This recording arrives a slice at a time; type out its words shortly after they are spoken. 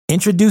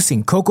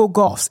Introducing Coco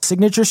Gauff's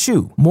signature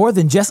shoe, more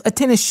than just a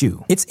tennis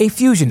shoe. It's a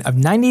fusion of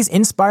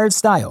 90s-inspired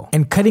style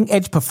and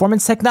cutting-edge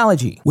performance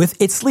technology.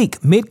 With its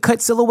sleek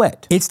mid-cut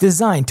silhouette, it's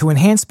designed to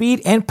enhance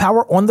speed and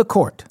power on the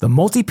court. The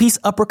multi-piece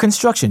upper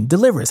construction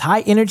delivers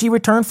high-energy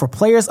return for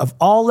players of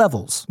all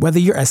levels. Whether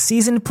you're a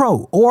seasoned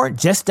pro or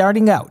just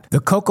starting out, the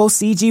Coco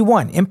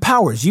CG1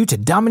 empowers you to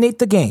dominate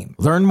the game.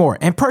 Learn more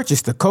and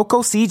purchase the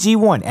Coco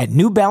CG1 at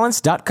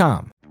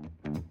NewBalance.com.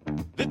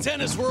 The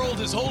tennis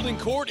world is holding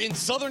court in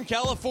Southern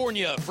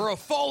California for a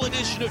fall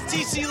edition of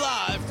TC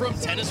Live from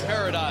Tennis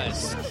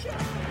Paradise.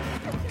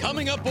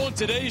 Coming up on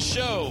today's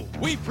show,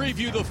 we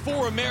preview the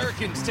 4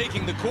 Americans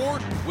taking the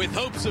court with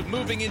hopes of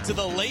moving into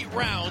the late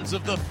rounds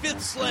of the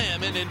 5th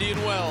Slam in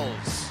Indian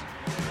Wells.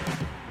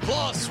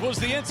 Plus, was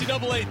the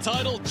NCAA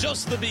title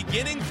just the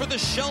beginning for the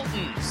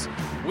Sheltons?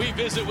 We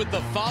visit with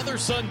the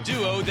father-son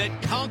duo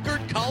that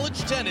conquered college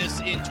tennis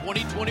in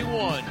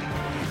 2021.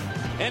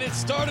 And it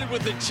started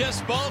with a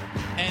chest bump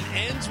and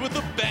ends with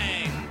a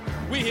bang.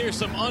 We hear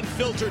some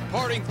unfiltered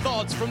parting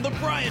thoughts from the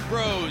Bryant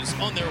Bros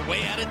on their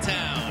way out of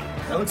town.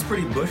 That looks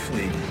pretty Bush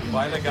League.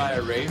 Buy the guy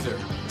a razor.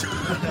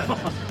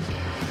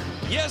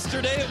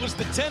 Yesterday it was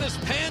the tennis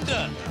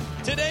panda.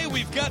 Today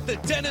we've got the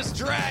tennis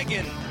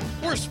dragon.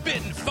 We're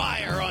spitting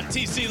fire on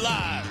TC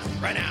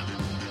Live right now.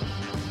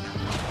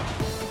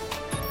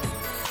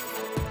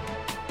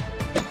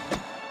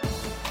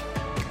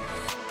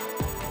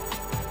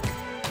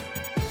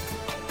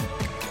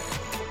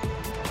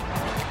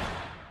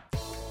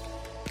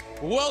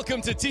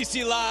 Welcome to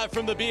TC Live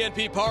from the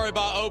BNP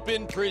Paribas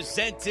Open,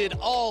 presented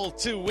all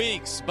 2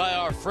 weeks by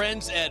our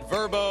friends at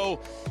Vrbo.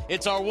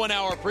 It's our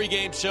 1-hour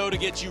pregame show to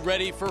get you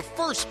ready for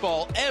first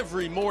ball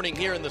every morning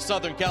here in the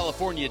Southern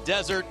California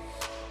desert.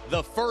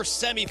 The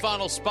first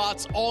semifinal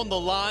spots on the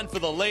line for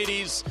the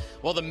ladies,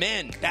 while the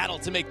men battle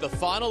to make the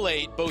final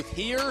 8, both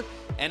here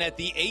and at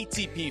the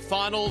ATP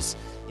Finals.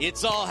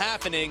 It's all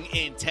happening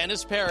in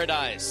Tennis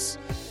Paradise.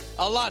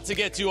 A lot to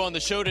get to on the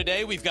show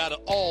today. We've got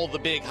all the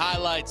big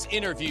highlights,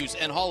 interviews,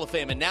 and Hall of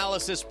Fame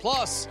analysis,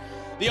 plus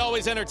the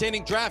always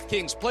entertaining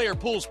DraftKings player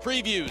pools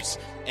previews.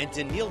 And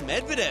Daniil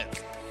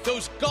Medvedev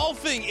goes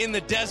golfing in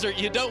the desert.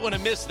 You don't want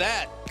to miss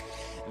that.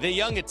 The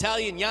young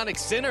Italian Jannik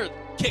Sinner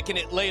kicking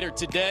it later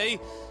today.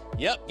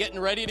 Yep, getting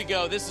ready to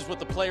go. This is what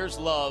the players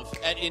love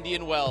at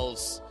Indian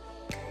Wells.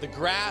 The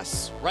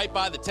grass right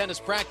by the tennis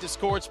practice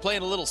courts,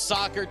 playing a little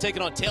soccer,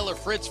 taking on Taylor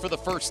Fritz for the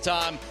first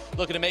time,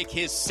 looking to make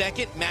his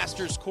second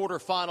Masters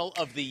quarterfinal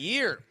of the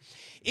year.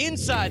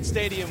 Inside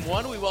Stadium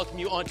 1, we welcome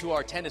you onto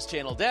our Tennis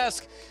Channel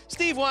desk.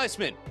 Steve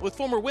Weissman with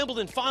former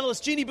Wimbledon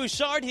finalist Jeannie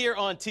Bouchard here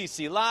on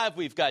TC Live.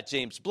 We've got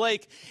James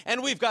Blake,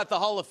 and we've got the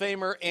Hall of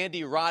Famer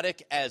Andy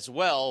Roddick as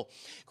well.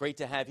 Great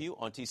to have you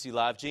on TC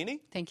Live,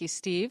 Jeannie. Thank you,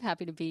 Steve.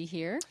 Happy to be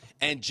here.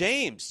 And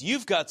James,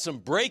 you've got some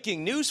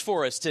breaking news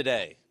for us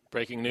today.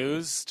 Breaking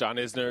news, John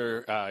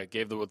Isner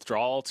gave the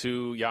withdrawal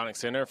to Jannik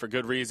Sinner for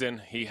good reason.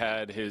 He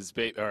had his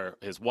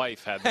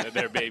wife had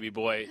their baby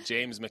boy,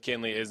 James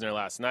McKinley Isner,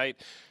 last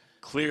night.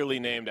 Clearly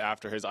named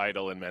after his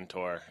idol and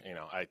mentor. You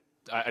know,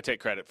 I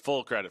take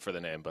full credit for the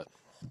name, but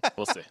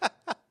we'll see.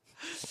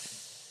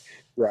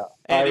 Yeah.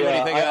 Andy, what do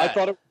you think of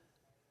that?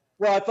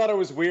 I thought it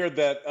was weird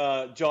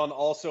that John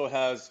also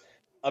has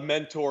a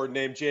mentor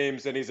named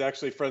James, and he's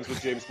actually friends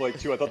with James Blake,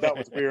 too. I thought that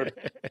was weird.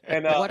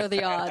 And what are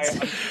the odds?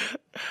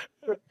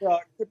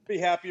 Couldn't be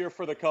happier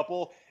for the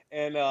couple.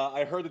 And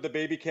I heard that the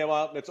baby came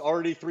out, and it's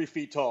already 3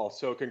 feet tall.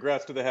 So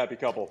congrats to the happy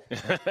couple.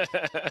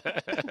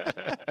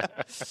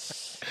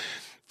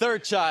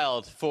 Third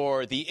child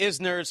for the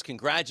Isners.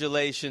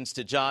 Congratulations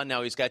to John.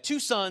 Now he's got 2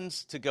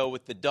 sons to go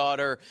with the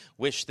daughter.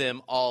 Wish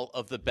them all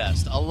of the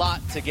best. A lot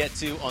to get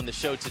to on the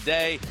show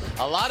today.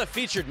 A lot of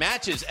featured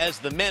matches as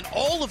the men,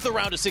 all of the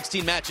round of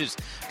 16 matches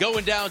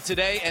going down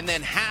today, and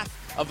then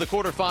half of the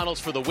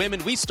quarterfinals for the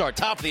women. We start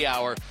top of the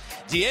hour.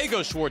 Diego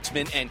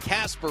Schwartzman and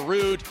Casper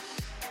Ruud.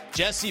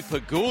 Jessie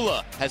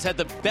Pegula has had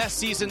the best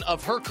season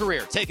of her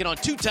career, taking on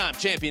 2-time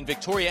champion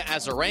Victoria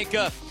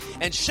Azarenka.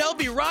 And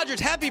Shelby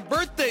Rogers, happy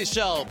birthday,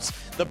 Shelbs.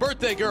 The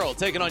birthday girl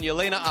taking on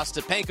Yelena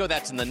Ostapenko.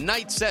 That's in the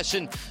night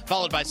session,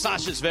 followed by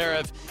Sasha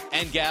Zverev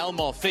and Gael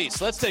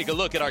Monfils. Let's take a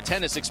look at our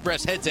Tennis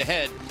Express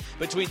head-to-head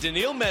between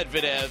Daniil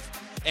Medvedev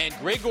and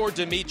Grigor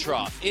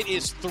Dimitrov. It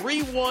is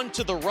 3-1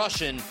 to the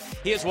Russian.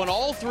 He has won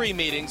all 3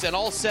 meetings and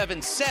all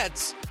 7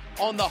 sets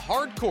on the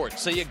hard court.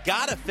 So you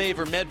got to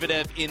favor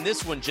Medvedev in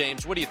this one,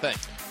 James. What do you think?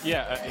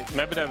 Yeah,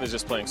 Medvedev is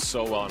just playing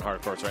so well on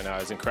hard courts right now.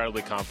 He's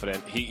incredibly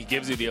confident. He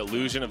gives you the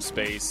illusion of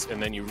space,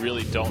 and then you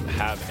really don't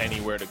have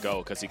anywhere to go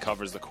because he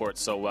covers the court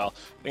so well.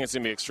 I think it's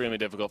going to be extremely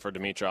difficult for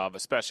Dimitrov,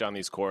 especially on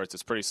these courts.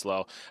 It's pretty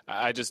slow.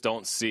 I just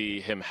don't see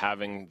him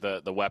having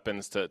the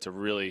weapons to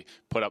really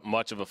put up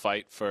much of a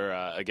fight for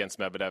against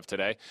Medvedev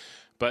today.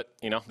 But,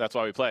 that's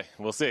why we play.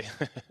 We'll see.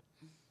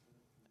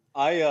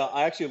 I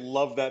actually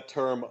love that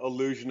term,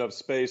 illusion of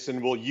space,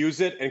 and will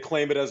use it and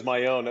claim it as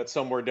my own at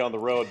somewhere down the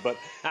road. But,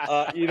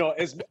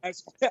 as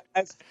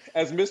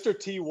Mr.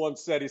 T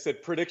once said, he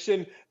said,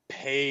 prediction,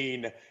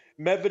 pain.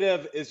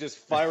 Medvedev is just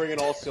firing on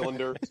all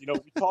cylinders.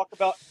 We talk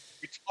about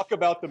We talk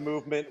about the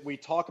movement. We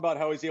talk about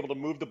how he's able to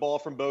move the ball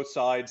from both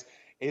sides.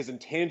 His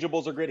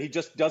intangibles are great. He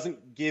just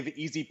doesn't give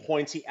easy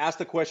points. He asks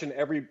the question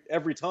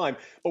every time.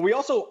 But we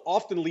also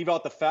often leave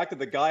out the fact that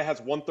the guy has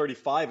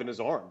 135 in his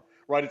arm,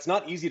 right? It's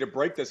not easy to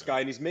break this guy,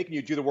 and he's making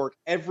you do the work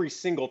every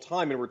single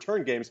time in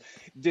return games.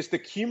 Just the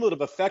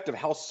cumulative effect of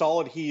how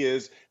solid he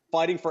is,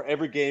 fighting for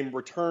every game,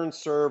 return,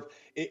 serve.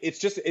 It's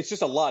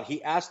just a lot.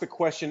 He asks the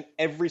question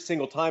every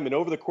single time, and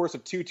over the course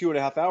of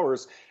 2.5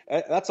 hours,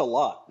 that's a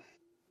lot.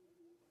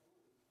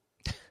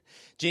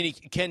 Jeannie,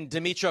 can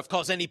Dimitrov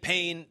cause any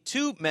pain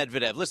to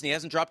Medvedev? Listen, he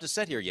hasn't dropped a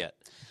set here yet.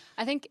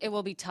 I think it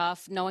will be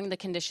tough. Knowing the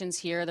conditions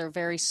here, they're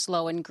very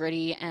slow and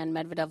gritty, and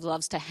Medvedev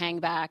loves to hang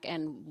back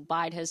and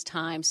bide his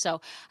time.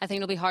 So I think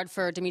it'll be hard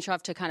for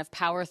Dimitrov to kind of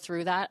power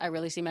through that. I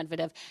really see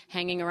Medvedev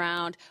hanging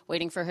around,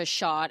 waiting for his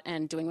shot,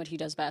 and doing what he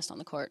does best on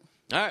the court.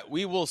 All right,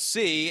 we will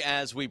see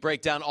as we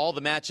break down all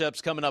the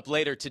matchups coming up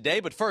later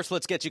today. But first,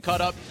 let's get you caught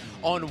up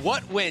on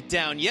what went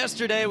down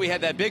yesterday. We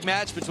had that big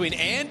match between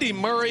Andy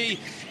Murray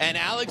and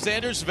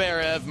Alexander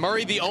Zverev.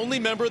 Murray, the only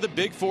member of the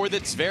Big Four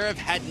that Zverev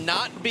had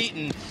not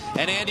beaten.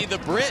 And Andy, the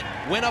Brit,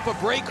 went up a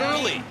break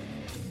early.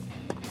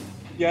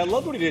 Yeah, I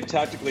loved what he did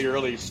tactically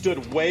early. He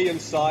stood way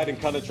inside and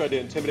kind of tried to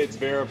intimidate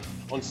Zverev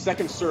on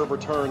second serve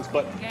returns.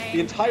 But the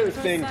entire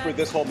thing for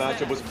this whole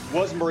matchup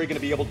was Murray going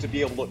to be able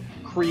to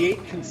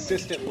create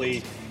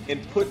consistently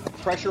and put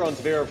pressure on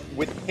Zverev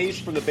with pace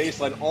from the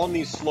baseline on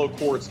these slow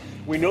courts.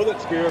 We know that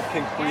Zverev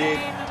can create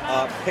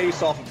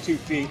pace off of 2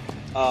 feet.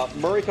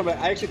 Murray coming.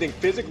 I actually think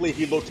physically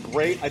he looked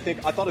great. I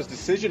thought his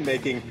decision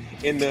making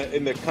in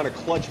the kind of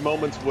clutch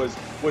moments was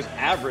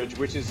average,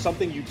 which is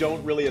something you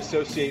don't really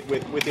associate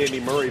with Andy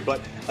Murray.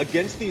 But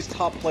against these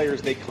top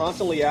players, they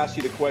constantly ask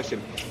you the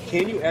question: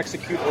 can you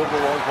execute over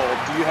the long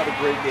haul? Do you have a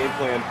great game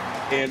plan?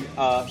 And,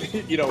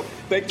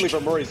 thankfully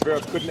for Murray,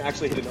 Zverev couldn't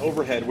actually hit an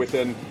overhead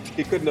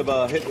he couldn't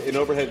have hit an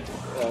overhead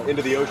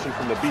into the ocean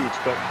from the beach.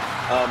 But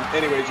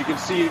anyways, you can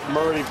see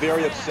Murray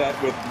very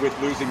upset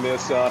with losing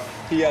this.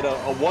 He had a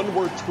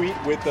one-word tweet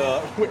with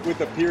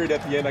a period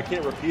at the end. I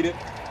can't repeat it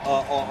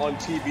on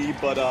TV,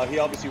 but he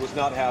obviously was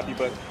not happy.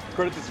 But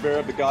credit to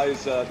Zverev.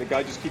 The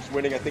guy just keeps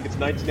winning. I think it's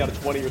 19 out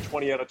of 20 or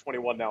 20 out of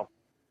 21 now.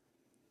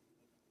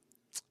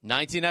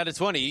 19 out of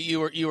 20.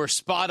 You were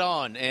spot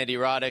on, Andy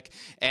Roddick.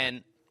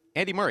 And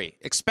Andy Murray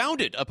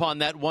expounded upon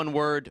that one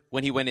word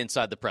when he went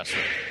inside the press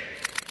room.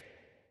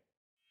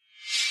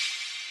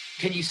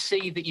 Can you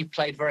see that you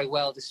played very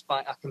well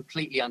despite, I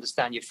completely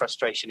understand your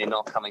frustration in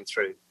not coming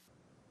through?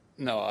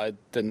 No, I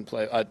didn't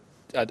play.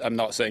 I'm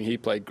not saying he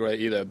played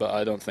great either, but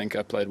I don't think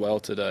I played well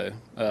today.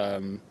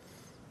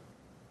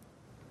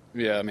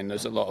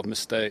 There's a lot of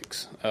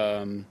mistakes.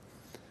 It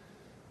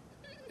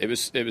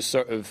was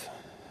sort of,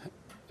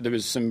 there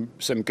was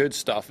some good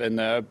stuff in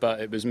there, but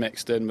it was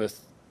mixed in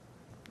with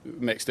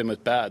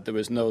bad. There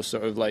was no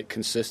sort of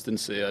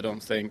consistency. I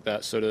don't think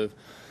that sort of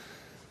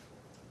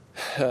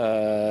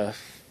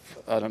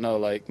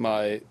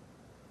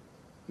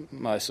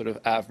my sort of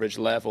average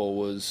level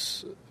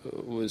was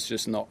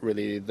just not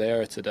really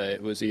there today.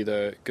 It was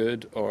either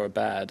good or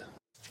bad.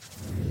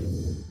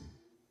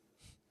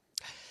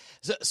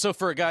 So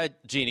for a guy,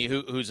 Jeannie,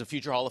 who's a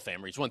future Hall of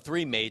Famer, he's won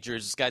 3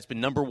 majors. This guy's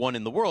been number 1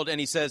 in the world, and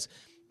he says,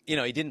 he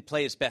didn't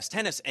play his best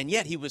tennis, and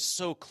yet he was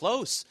so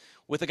close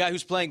with a guy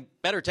who's playing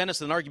better tennis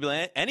than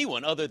arguably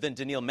anyone other than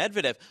Daniil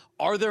Medvedev.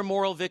 Are there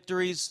moral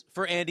victories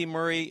for Andy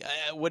Murray?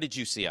 What did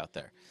you see out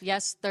there?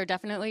 Yes, there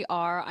definitely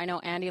are. I know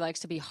Andy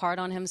likes to be hard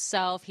on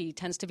himself. He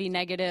tends to be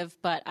negative,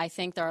 but I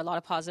think there are a lot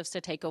of positives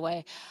to take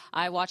away.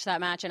 I watched that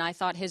match, and I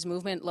thought his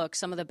movement looked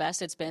some of the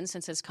best it's been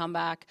since his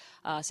comeback,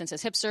 since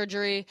his hip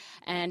surgery.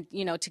 And,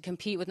 to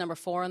compete with number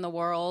 4 in the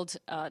world,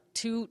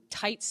 2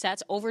 tight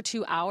sets over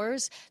 2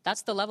 hours,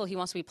 that's the level he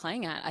wants to be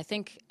playing at. I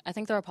think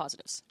there are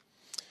positives.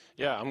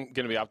 Yeah, I'm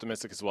going to be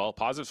optimistic as well.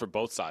 Positives for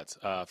both sides.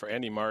 For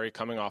Andy Murray,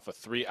 coming off a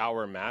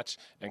 3-hour match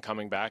and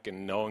coming back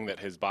and knowing that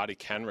his body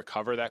can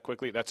recover that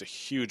quickly, that's a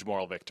huge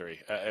moral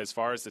victory. As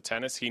far as the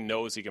tennis, he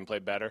knows he can play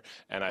better,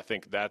 and I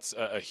think that's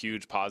a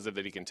huge positive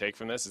that he can take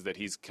from this, is that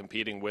he's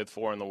competing with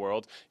 4 in the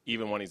world,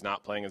 even when he's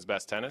not playing his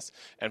best tennis.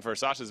 And for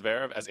Sasha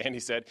Zverev, as Andy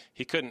said,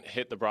 he couldn't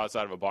hit the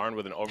broadside of a barn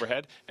with an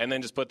overhead and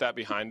then just put that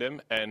behind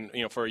him. And,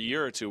 for a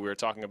year or two, we were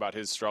talking about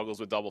his struggles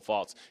with double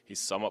faults.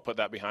 He's somewhat put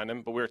that behind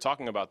him, but we were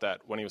talking about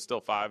that when he was still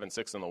 5 and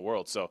 6 in the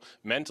world. So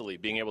mentally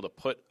being able to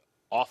put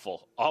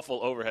awful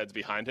overheads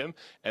behind him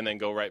and then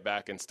go right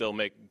back and still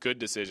make good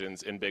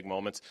decisions in big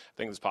moments, I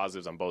think there's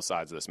positives on both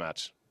sides of this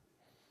match.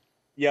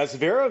 Yeah,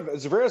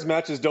 Zverev's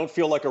matches don't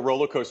feel like a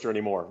roller coaster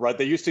anymore, right?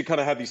 They used to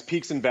kind of have these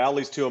peaks and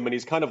valleys to him, and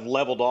he's kind of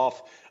leveled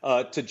off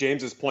to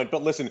James's point.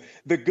 But listen,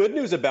 the good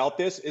news about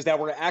this is that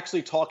we're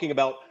actually talking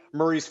about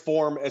Murray's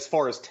form as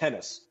far as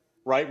tennis,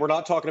 right? We're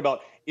not talking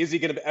about, is he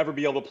going to ever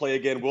be able to play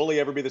again? Will he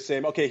ever be the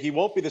same? Okay, he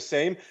won't be the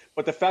same,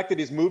 but the fact that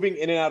he's moving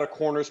in and out of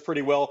corners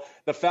pretty well,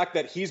 the fact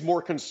that he's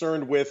more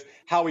concerned with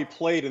how he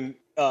played and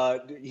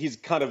he's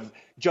kind of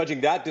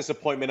judging that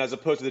disappointment as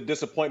opposed to the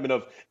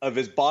disappointment of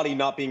his body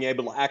not being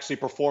able to actually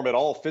perform at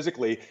all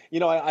physically,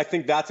 I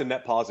think that's a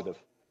net positive.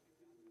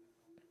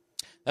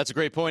 That's a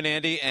great point,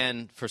 Andy.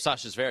 And for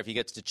Sasha Zverev, he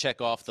gets to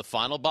check off the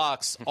final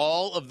box.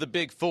 All of the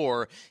big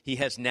four he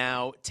has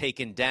now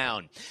taken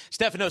down.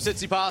 Stefanos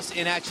Tsitsipas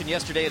in action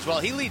yesterday as well.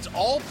 He leads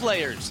all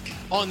players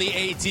on the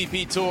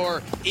ATP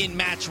Tour in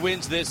match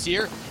wins this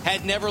year.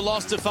 Had never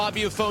lost to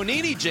Fabio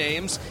Fognini,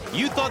 James.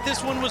 You thought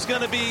this one was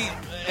going to be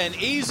an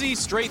easy,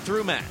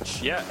 straight-through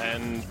match. Yeah,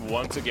 and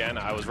once again,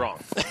 I was wrong.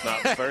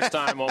 Not the first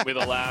time, won't be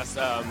the last.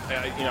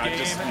 I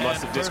just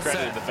must have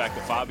discredited the fact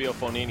that Fabio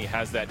Fognini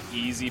has that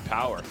easy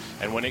power.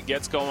 And when it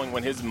gets going,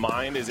 when his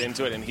mind is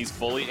into it and he's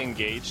fully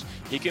engaged,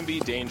 he can be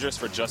dangerous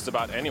for just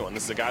about anyone.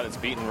 This is a guy that's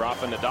beaten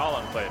Rafa Nadal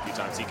on clay a few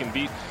times. He can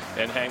beat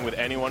and hang with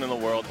anyone in the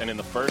world. And in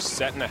the first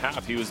set and a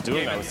half, he was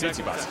doing that with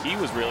Tsitsipas. He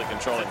was really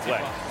controlling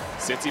play.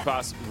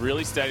 Tsitsipas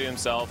really steadied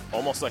himself,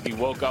 almost like he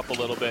woke up a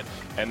little bit,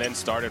 and then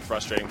started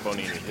frustrating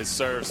Fognini. His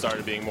serve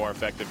started being more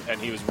effective, and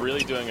he was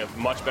really doing a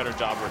much better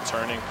job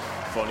returning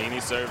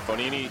Fognini's serve.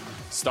 Fognini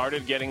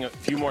started getting a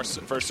few more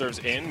first serves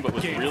in, but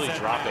was really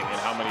dropping in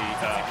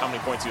how many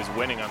points he was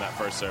winning on that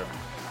first serve.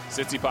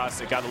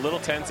 Tsitsipas, it got a little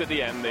tense at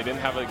the end. They didn't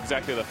have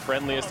exactly the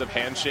friendliest of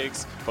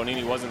handshakes.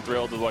 Fognini wasn't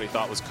thrilled with what he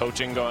thought was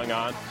coaching going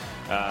on.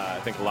 I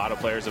think a lot of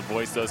players have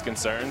voiced those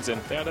concerns, and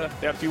they had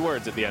a few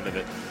words at the end of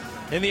it.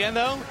 In the end,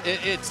 though,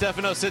 it's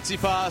Stefanos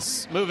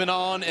Tsitsipas moving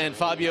on and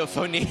Fabio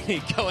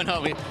Fognini going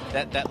home.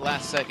 That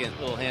last second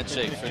little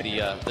handshake for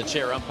the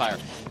chair umpire.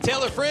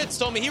 Taylor Fritz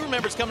told me he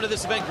remembers coming to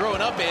this event growing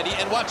up, Andy,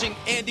 and watching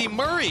Andy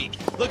Murray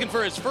looking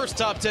for his first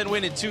top 10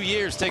 win in 2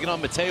 years, taking on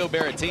Matteo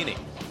Berrettini.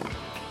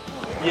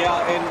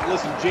 Yeah, and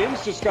listen,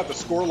 James just got the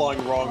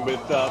scoreline wrong with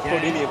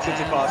Fognini and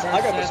Tsitsipas.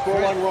 I got the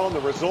scoreline wrong, the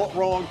result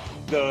wrong,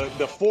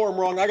 the form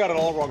wrong. I got it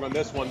all wrong on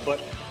this one. But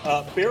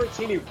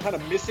Berrettini kind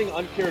of missing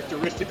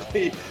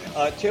uncharacteristically.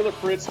 Taylor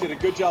Fritz did a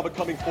good job of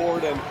coming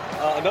forward. And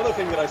another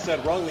thing that I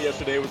said wrongly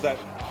yesterday was that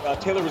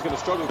Taylor was going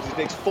to struggle because he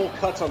takes full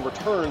cuts on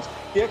returns.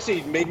 He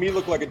actually made me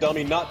look like a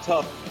dummy, not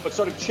tough, but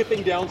started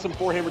chipping down some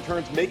forehand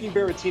returns, making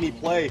Berrettini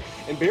play.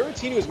 And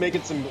Berrettini was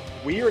making some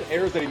weird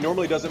errors that he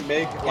normally doesn't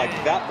make, like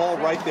that ball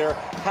right there,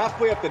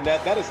 halfway up the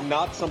net. That is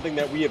not something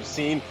that we have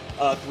seen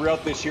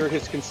throughout this year.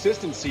 His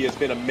consistency has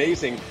been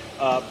amazing,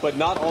 but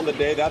not on the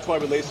day. That's why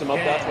we lace him up.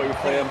 That's why we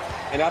play him.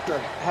 And after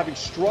having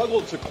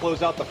struggled to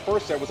close out the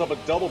first set, was up a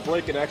double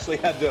break and actually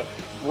had to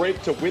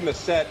break to win the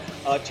set.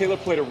 Taylor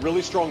played a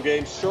really strong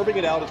game. Serving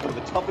it out is one of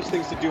the toughest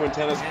things to do in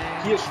tennis.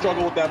 He has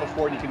struggled with that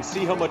before, and you can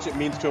see how much it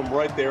means to him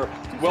right there.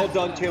 Well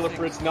done, Taylor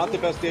Fritz. Not the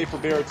best day for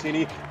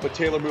Berrettini, but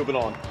Taylor moving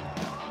on.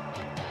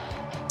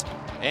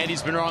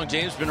 Andy's been wrong.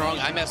 James been wrong.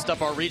 I messed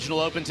up our regional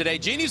open today.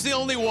 Jeannie's the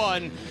only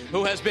one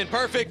who has been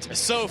perfect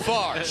so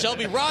far.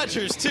 Shelby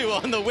Rogers, too,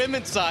 on the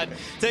women's side,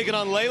 taking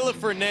on Leylah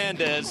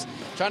Fernandez,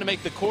 trying to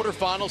make the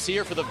quarterfinals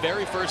here for the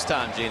very first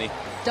time, Jeannie.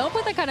 Don't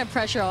put that kind of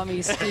pressure on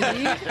me,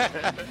 Stevie.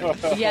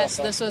 Yes,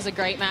 this was a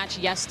great match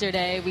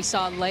yesterday. We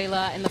saw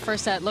Leylah in the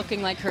first set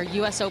looking like her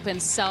U.S. Open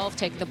self,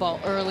 taking the ball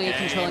early,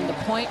 controlling the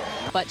point.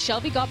 But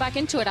Shelby got back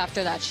into it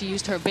after that. She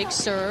used her big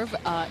serve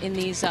in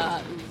these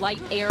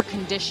light air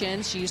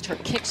conditions. She used her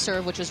kick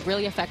serve, which was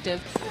really effective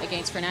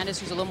against Fernandez,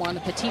 who's a little more on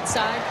the petite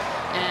side,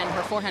 and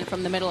her forehand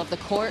from the middle of the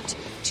court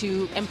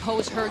to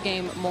impose her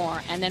game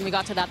more. And then we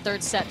got to that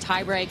third set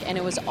tiebreak, and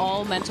it was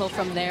all mental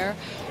from there.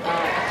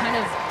 A kind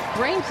of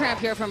brain cramp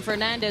here from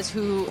Fernandez,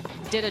 who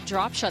did a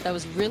drop shot that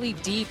was really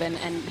deep, and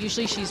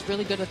usually she's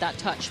really good with that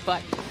touch.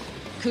 But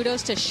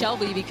kudos to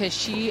Shelby because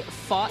she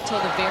fought till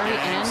the very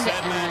end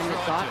and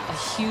got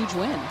a huge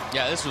win.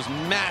 Yeah, this was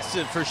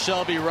massive for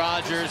Shelby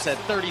Rogers at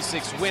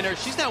 36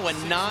 winners. She's now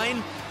won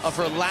 9 of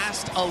her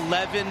last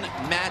 11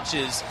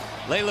 matches.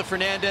 Leylah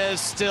Fernandez,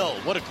 still,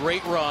 what a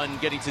great run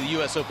getting to the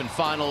U.S. Open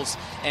Finals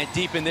and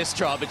deep in this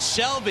draw. But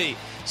Shelby,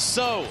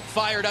 so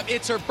fired up.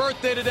 It's her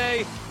birthday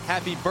today.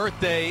 Happy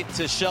birthday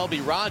to Shelby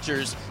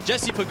Rogers.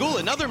 Jessie Pegula,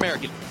 another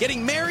American,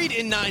 getting married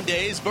in 9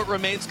 days, but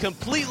remains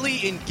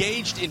completely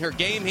engaged in her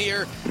game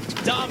here.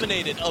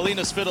 Dominated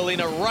Alina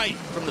Svitolina right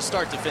from the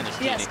start to finish.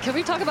 Yes, can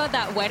we talk about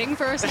that wedding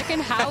for a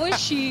second? How is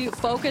she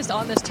focused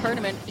on this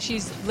tournament?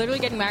 She's literally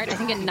getting married, I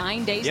think, in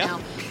 9 days now.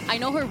 I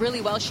know her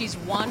really well. She's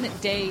 1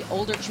 day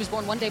older. She was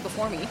born 1 day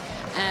before me,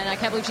 and I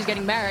can't believe she's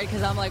getting married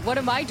because I'm like, what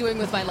am I doing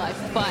with my life?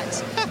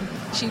 But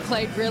she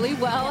played really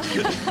well.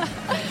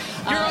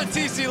 You're on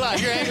TC Live.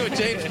 You're hanging with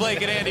James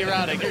Blake and Andy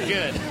Roddick. You're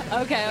good.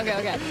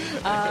 Okay.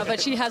 But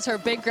she has her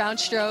big ground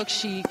stroke.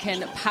 She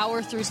can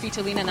power through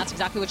Svitolina, and that's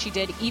exactly what she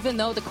did. Even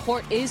though the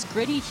court is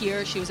gritty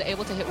here, she was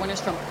able to hit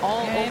winners from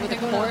all over the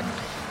court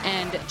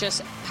and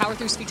just power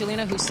through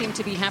Svitolina, who seemed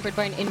to be hampered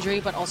by an injury,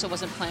 but also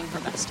wasn't playing her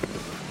best.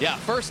 Yeah,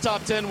 first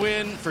top 10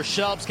 win for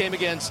Shelps came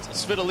against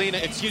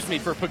Svitolina.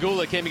 For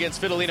Pegula came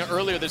against Svitolina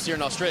earlier this year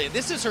in Australia.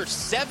 This is her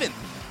 7th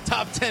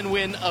top 10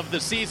 win of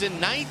the season.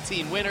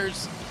 19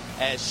 winners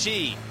as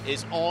she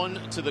is on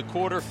to the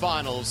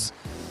quarterfinals.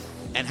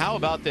 And how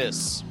about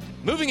this?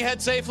 Moving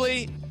ahead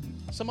safely,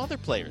 some other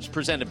players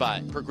presented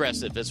by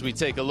Progressive as we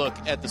take a look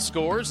at the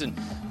scores. And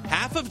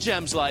half of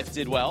Gem's life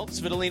did well.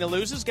 Svitolina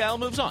loses, Gal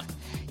moves on.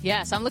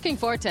 Yes, I'm looking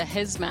forward to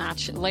his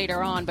match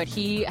later on, but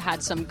he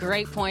had some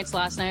great points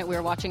last night. We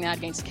were watching that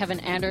against Kevin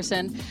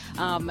Anderson.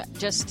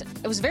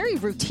 It was very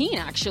routine,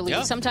 actually.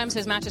 Yeah. Sometimes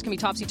his matches can be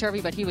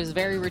topsy-turvy, but he was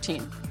very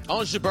routine.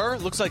 Ons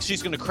Jabeur looks like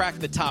she's going to crack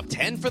the top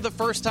 10 for the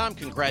first time.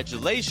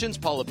 Congratulations.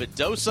 Paula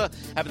Badosa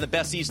having the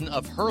best season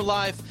of her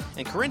life.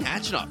 And Corinne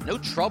Khachanov, no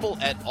trouble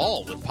at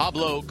all with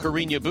Pablo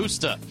Carreño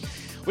Busta.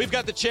 We've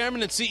got the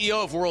chairman and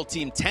CEO of World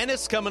Team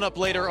Tennis coming up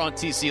later on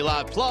TC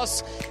Live.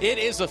 Plus, it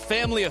is a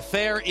family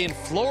affair in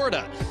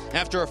Florida.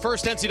 After a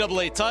first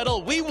NCAA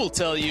title, we will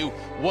tell you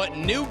what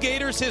new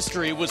Gators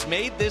history was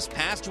made this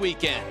past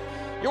weekend.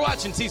 You're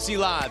watching TC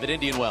Live at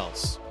Indian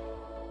Wells.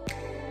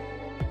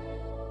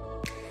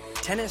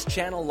 Tennis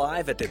Channel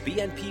Live at the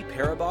BNP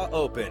Paribas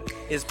Open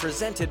is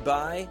presented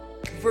by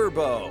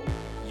Vrbo.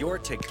 Your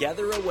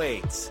together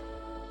awaits.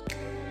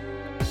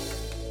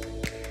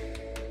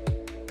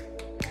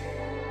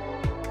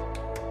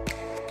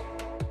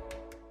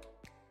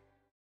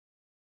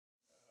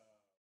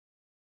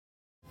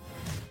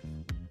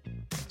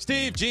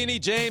 Steve, Jeannie,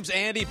 James,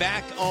 Andy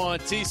back on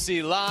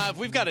TC Live.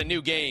 We've got a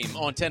new game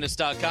on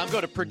tennis.com.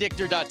 Go to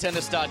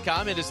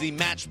predictor.tennis.com. It is the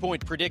Match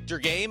Point Predictor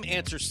game.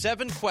 Answer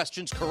 7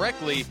 questions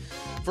correctly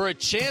for a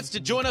chance to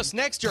join us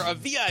next year, a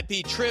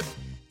VIP trip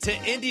to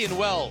Indian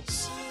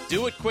Wells.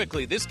 Do it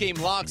quickly. This game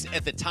locks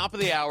at the top of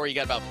the hour. You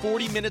got about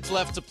 40 minutes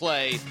left to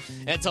play.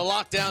 And to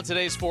lock down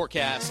today's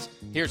forecast,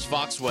 here's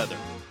Fox Weather.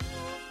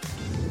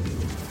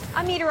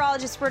 I'm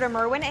meteorologist Britta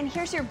Merwin, and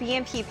here's your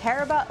BNP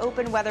Paribas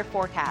Open weather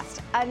forecast.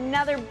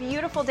 Another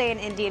beautiful day in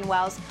Indian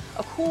Wells.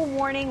 A cool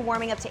morning,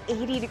 warming up to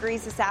 80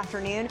 degrees this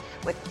afternoon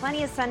with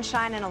plenty of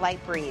sunshine and a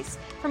light breeze.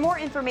 For more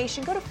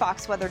information, go to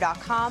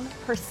foxweather.com.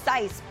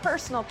 Precise,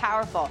 personal,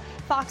 powerful.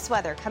 Fox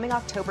Weather coming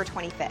October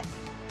 25th.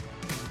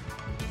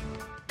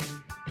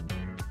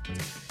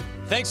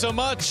 Thanks so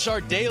much. Our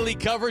daily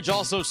coverage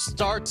also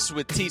starts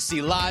with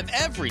TC Live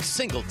every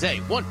single day,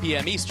 1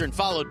 p.m. Eastern,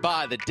 followed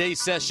by the day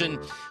session.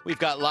 We've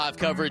got live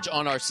coverage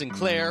on our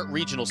Sinclair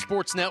regional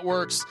sports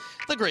networks,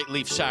 the great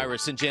Leaf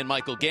Shirus and Jan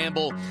Michael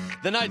Gamble.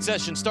 The night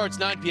session starts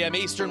 9 p.m.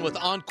 Eastern with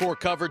encore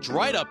coverage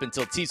right up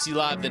until TC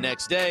Live the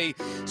next day.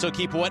 So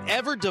keep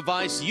whatever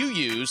device you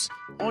use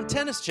on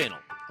Tennis Channel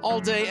all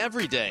day,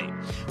 every day.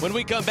 When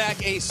we come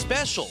back, a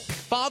special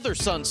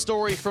father-son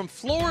story from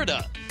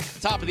Florida.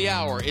 Top of the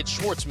hour, it's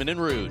Schwartzman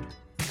and Rude.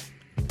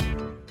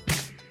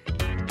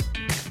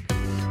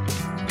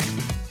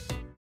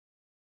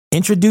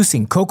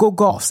 Introducing Coco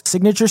Gauff's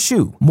signature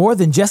shoe. More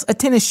than just a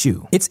tennis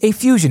shoe, it's a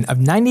fusion of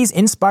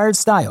 90s-inspired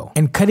style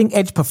and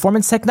cutting-edge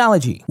performance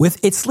technology.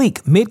 With its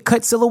sleek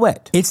mid-cut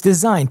silhouette, it's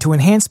designed to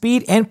enhance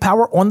speed and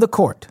power on the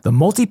court. The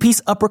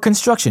multi-piece upper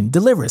construction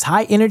delivers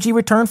high-energy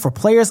return for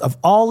players of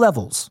all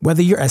levels.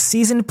 Whether you're a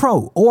seasoned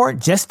pro or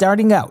just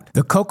starting out,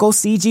 the Coco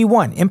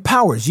CG1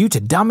 empowers you to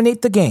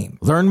dominate the game.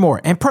 Learn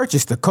more and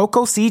purchase the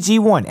Coco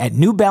CG1 at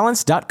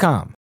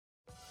NewBalance.com.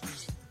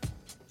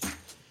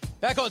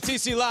 Back on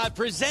TC Live,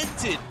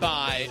 presented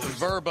by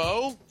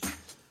Vrbo.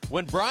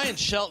 When Brian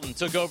Shelton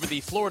took over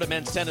the Florida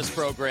men's tennis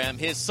program,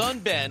 his son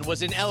Ben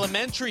was in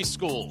elementary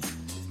school.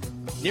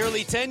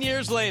 Nearly 10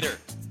 years later,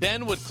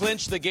 Ben would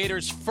clinch the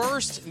Gators'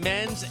 first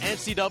men's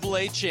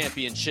NCAA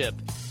championship.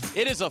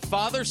 It is a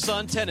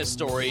father-son tennis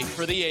story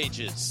for the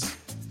ages.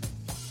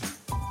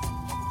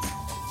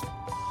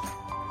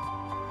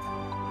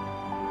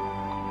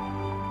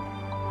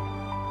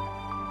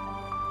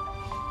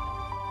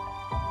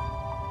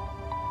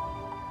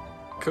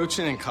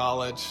 Coaching in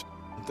college,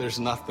 there's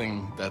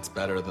nothing that's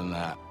better than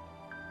that.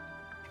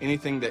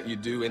 Anything that you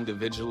do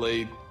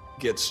individually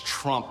gets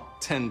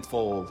trumped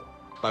tenfold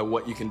by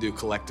what you can do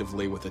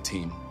collectively with a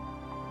team.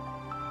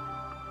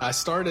 I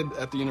started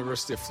at the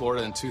University of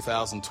Florida in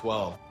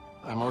 2012,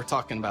 and we're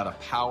talking about a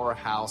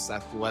powerhouse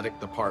athletic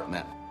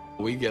department.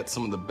 We get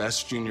some of the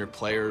best junior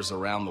players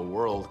around the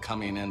world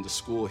coming into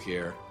school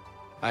here.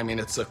 I mean,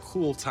 it's a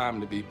cool time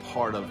to be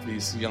part of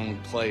these young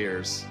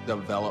players'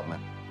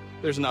 development.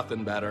 There's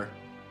nothing better.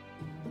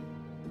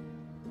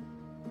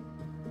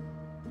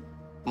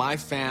 My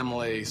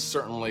family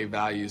certainly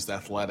values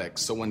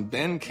athletics, so when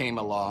Ben came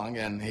along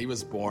and he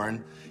was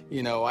born,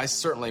 I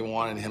certainly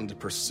wanted him to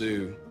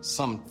pursue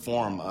some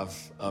form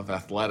of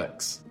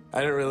athletics. I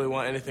didn't really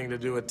want anything to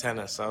do with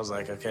tennis. I was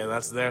like, okay,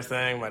 that's their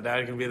thing. My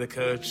dad can be the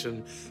coach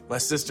and my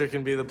sister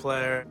can be the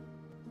player.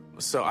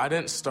 So I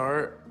didn't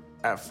start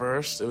at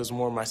first. It was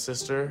more my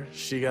sister.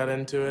 She got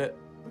into it.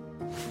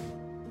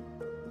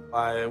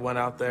 I went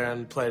out there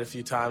and played a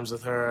few times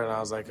with her, and I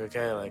was like,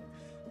 okay,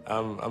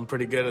 I'm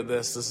pretty good at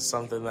this. This is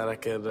something that I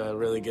could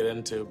really get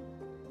into.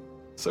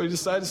 So he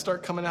decided to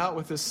start coming out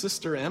with his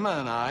sister Emma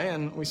and I,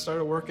 and we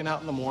started working out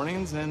in the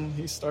mornings, and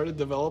he started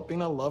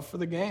developing a love for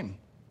the game.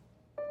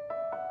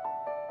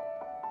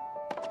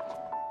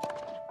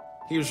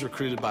 He was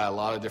recruited by a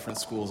lot of different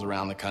schools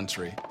around the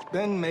country.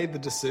 Ben made the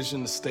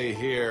decision to stay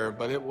here,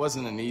 but it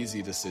wasn't an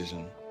easy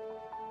decision.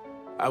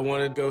 I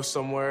wanted to go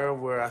somewhere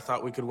where I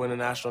thought we could win a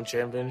national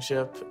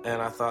championship, and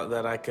I thought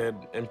that I could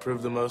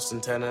improve the most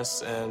in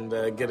tennis and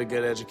get a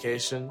good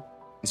education.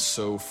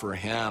 So for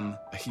him,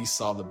 he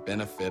saw the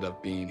benefit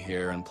of being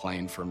here and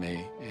playing for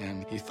me,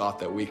 and he thought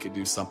that we could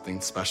do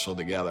something special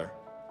together.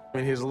 I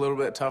mean, he's a little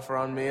bit tougher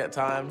on me at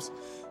times,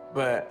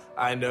 but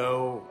I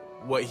know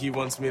what he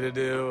wants me to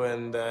do,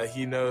 and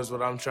he knows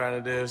what I'm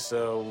trying to do,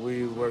 so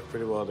we work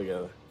pretty well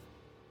together.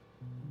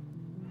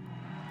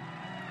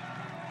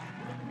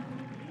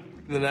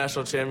 The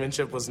national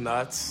championship was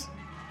nuts.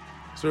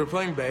 So we were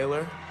playing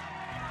Baylor.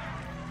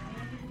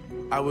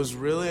 I was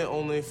really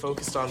only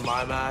focused on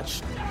my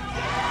match.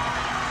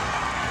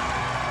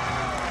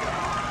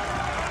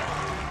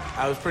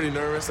 I was pretty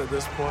nervous at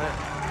this point.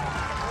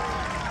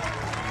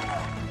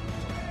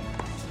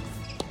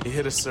 He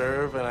hit a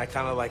serve, and I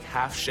kind of like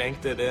half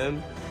shanked it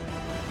in.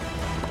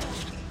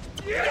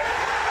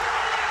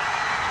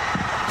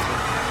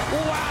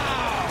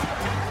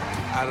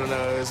 I don't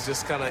know, it was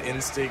just kind of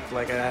instinct,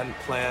 like I hadn't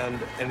planned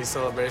any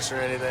celebration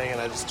or anything,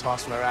 and I just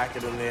tossed my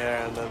racket in the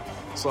air and then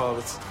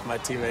saw my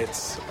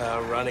teammates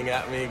running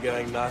at me,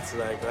 going nuts.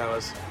 Like, that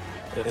was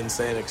an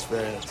insane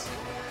experience.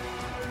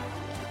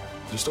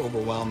 Just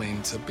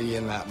overwhelming to be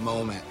in that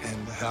moment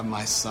and to have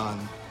my son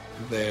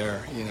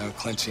there, you know,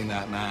 clinching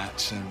that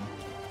match, and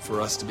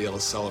for us to be able to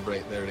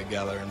celebrate there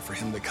together, and for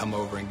him to come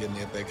over and give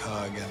me a big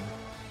hug. And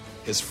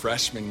his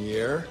freshman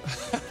year,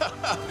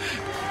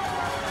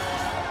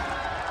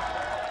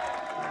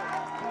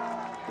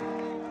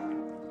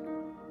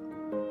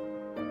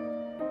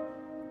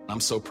 I'm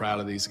so proud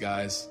of these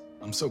guys.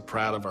 I'm so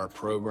proud of our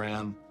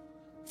program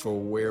for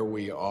where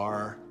we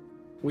are.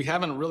 We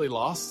haven't really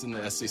lost in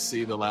the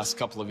SEC the last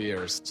couple of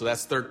years, so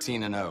that's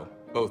 13-0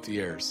 both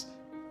years.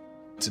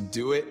 To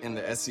do it in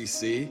the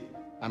SEC,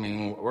 I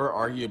mean, we're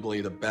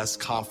arguably the best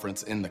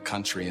conference in the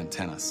country in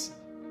tennis.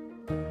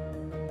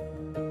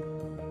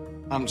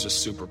 I'm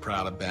just super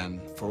proud of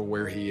Ben for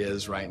where he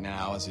is right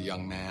now as a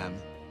young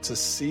man. To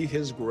see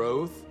his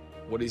growth,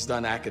 what he's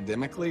done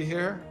academically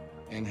here,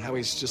 and how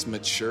he's just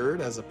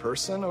matured as a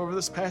person over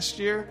this past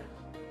year,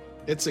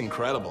 it's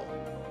incredible.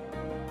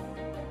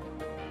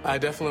 I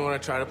definitely want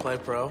to try to play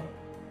pro.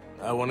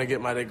 I want to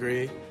get my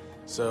degree,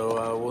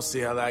 so we'll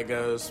see how that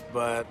goes.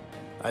 But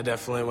I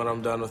definitely, when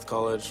I'm done with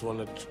college,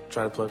 want to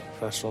try to play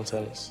professional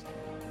tennis.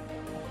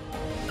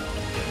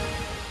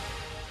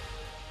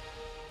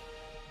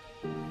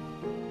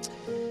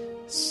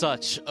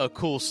 Such a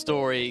cool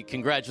story.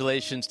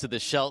 Congratulations to the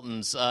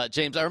Sheltons.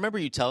 James, I remember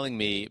you telling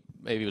me,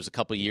 maybe it was a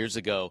couple years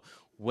ago,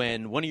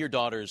 when one of your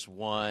daughters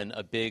won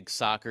a big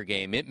soccer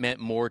game, it meant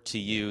more to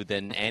you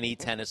than any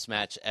tennis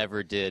match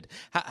ever did.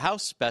 How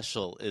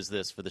special is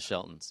this for the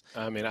Sheltons?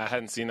 I mean, I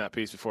hadn't seen that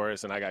piece before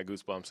this, and I got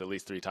goosebumps at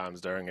least 3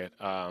 times during it.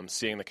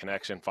 Seeing the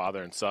connection,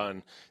 father and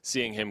son,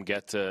 seeing him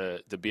get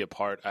to be a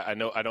part. I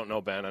don't know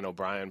Ben, I know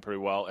Brian pretty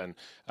well, and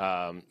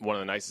one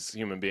of the nicest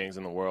human beings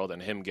in the world,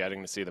 and him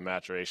getting to see the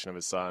maturation of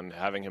his son,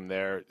 having him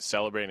there,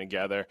 celebrating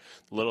together.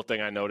 The little thing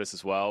I noticed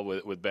as well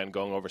with Ben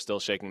going over, still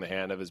shaking the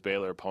hand of his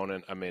Baylor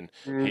opponent. I mean,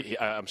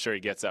 I'm sure he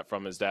gets that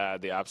from his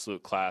dad, the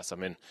absolute class. I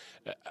mean,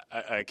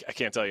 I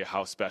can't tell you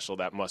how special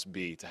that must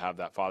be to have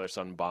that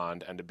father-son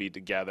bond and to be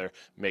together,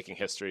 making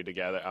history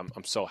together.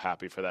 I'm so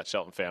happy for that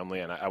Shelton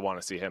family, and I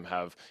want to see him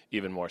have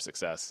even more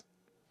success.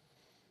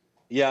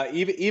 Yeah,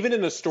 even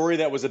in the story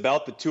that was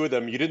about the two of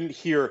them, you didn't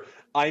hear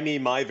I, me,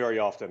 my very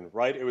often,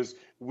 right? It was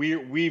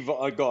we've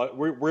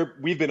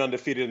been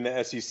undefeated in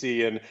the SEC,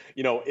 and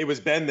you know it was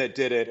Ben that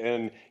did it,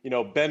 and you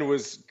know Ben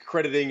was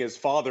crediting his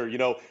father. You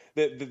know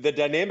the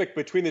dynamic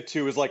between the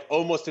two is like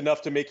almost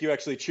enough to make you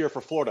actually cheer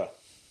for Florida.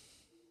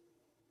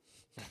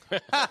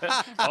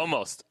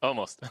 almost.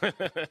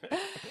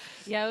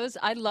 Yeah,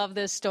 I love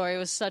this story. It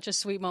was such a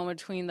sweet moment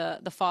between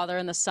the father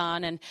and the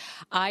son. And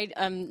I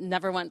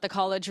never went the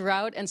college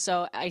route. And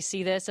so I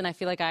see this and I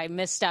feel like I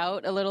missed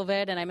out a little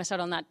bit. And I missed out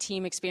on that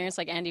team experience.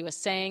 Like Andy was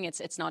saying,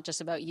 it's not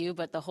just about you,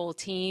 but the whole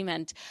team.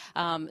 And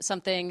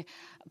something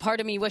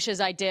part of me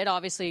wishes I did.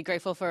 Obviously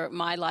grateful for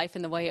my life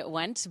and the way it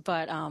went.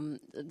 But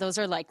those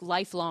are like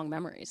lifelong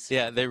memories.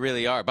 Yeah, they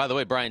really are. By the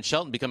way, Brian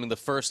Shelton becoming the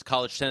first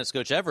college tennis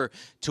coach ever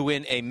to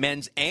win a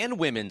men's and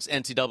women's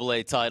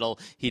NCAA title.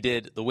 He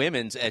did the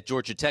women's at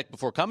Georgia Tech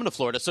before coming to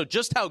Florida. So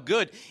just how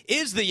good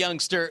is the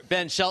youngster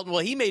Ben Shelton?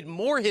 Well, he made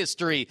more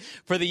history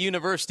for the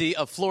University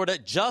of Florida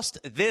just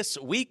this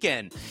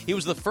weekend. He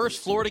was the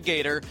first Florida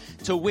Gator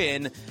to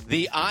win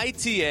the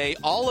ITA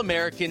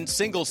All-American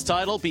singles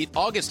title, beat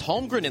August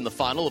Holmgren in the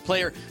final, a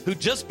player who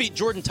just beat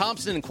Jordan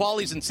Thompson in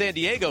qualies in San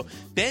Diego.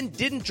 Ben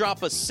didn't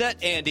drop a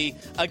set, Andy,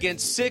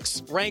 against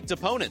 6 ranked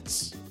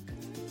opponents.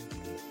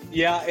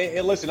 Yeah,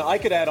 and listen, I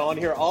could add on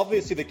here.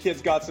 Obviously, the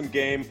kid's got some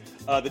game.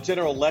 The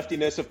general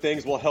leftiness of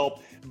things will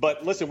help.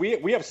 But listen,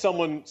 we have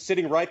someone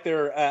sitting right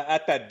there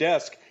at that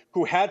desk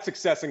who had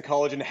success in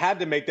college and had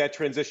to make that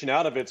transition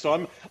out of it.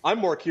 So I'm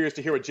more curious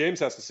to hear what James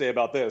has to say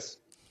about this.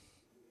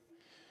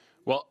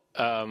 Well,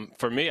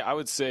 For me, I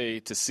would say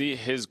to see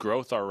his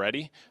growth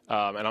already,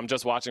 and I'm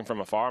just watching from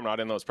afar, I'm not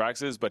in those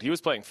practices, but he was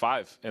playing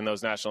 5 in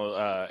those national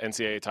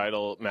NCAA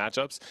title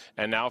matchups,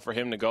 and now for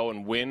him to go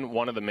and win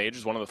one of the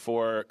majors, one of the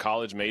 4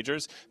 college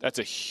majors, that's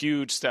a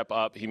huge step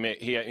up. He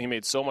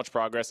made so much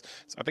progress.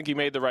 So I think he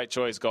made the right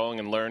choice going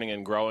and learning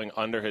and growing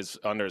under his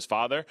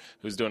father,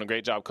 who's doing a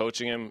great job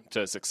coaching him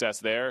to success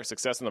there,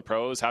 success in the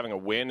pros, having a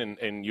win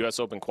in U.S.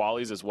 Open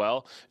qualies as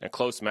well, and a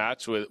close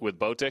match with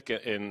Botic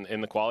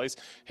in the qualies.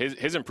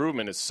 His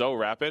improvement is so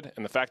rapid,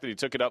 and the fact that he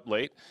took it up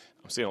late,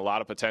 I'm seeing a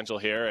lot of potential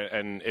here.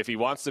 And if he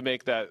wants to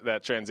make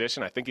that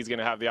transition, I think he's going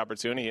to have the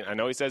opportunity. I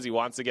know he says he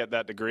wants to get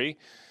that degree,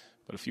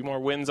 but a few more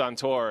wins on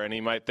tour, and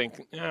he might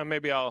think,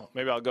 maybe I'll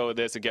go with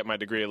this and get my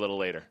degree a little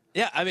later.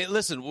 Yeah, I mean,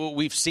 listen,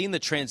 we've seen the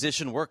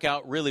transition work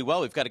out really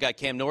well. We've got a guy,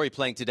 Cam Norrie,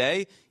 playing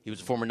today. He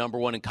was a former number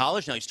 1 in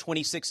college. Now he's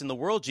 26 in the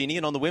world, Jeannie.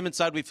 And on the women's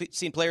side, we've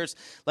seen players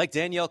like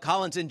Danielle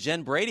Collins and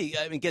Jen Brady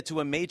get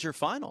to a major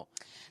final.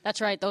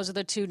 That's right. Those are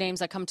the 2 names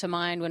that come to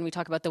mind when we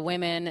talk about the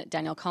women,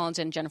 Danielle Collins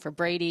and Jennifer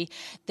Brady.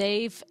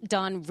 They've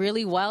done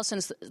really well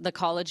since the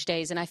college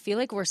days, and I feel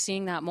like we're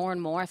seeing that more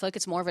and more. I feel like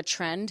it's more of a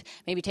trend.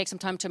 Maybe take some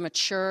time to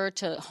mature,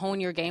 to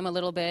hone your game a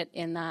little bit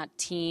in that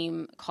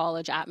team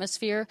college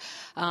atmosphere.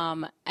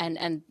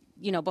 And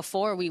you know,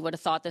 before we would have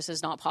thought this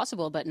is not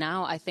possible, but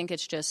now I think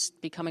it's just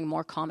becoming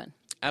more common.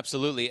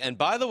 Absolutely. And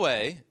by the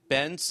way,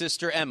 Ben's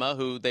sister Emma,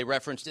 who they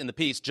referenced in the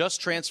piece, just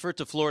transferred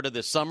to Florida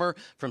this summer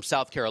from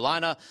South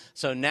Carolina.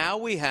 So now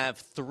we have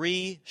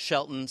 3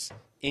 Sheltons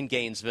in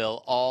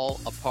Gainesville,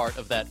 all a part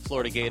of that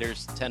Florida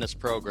Gators tennis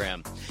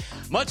program.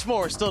 Much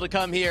more still to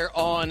come here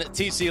on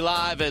TC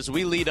Live as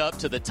we lead up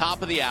to the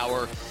top of the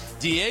hour.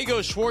 Diego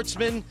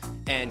Schwartzman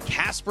and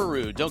Casper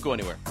Ruud. Don't go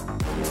anywhere.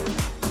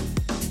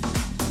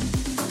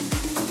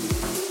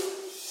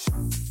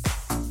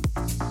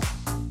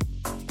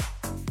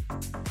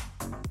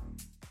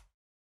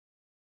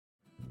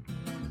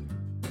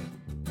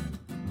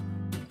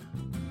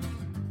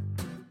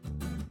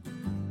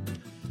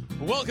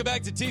 Welcome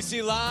back to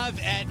TC Live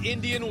at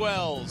Indian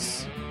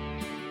Wells.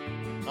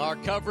 Our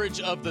coverage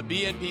of the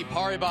BNP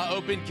Paribas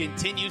Open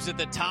continues at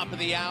the top of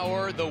the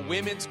hour. The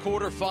women's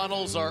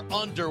quarterfinals are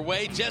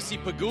underway. Jessie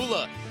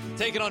Pegula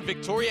taking on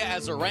Victoria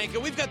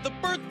Azarenka. We've got the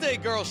birthday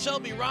girl,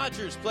 Shelby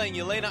Rogers, playing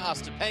Yelena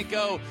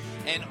Ostapenko,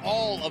 and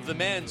all of the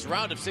men's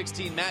round of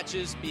 16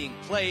 matches being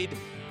played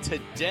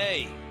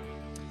today.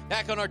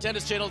 Back on our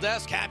Tennis Channel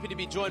desk, happy to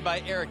be joined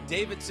by Eric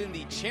Davidson,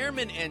 the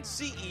chairman and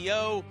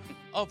CEO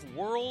of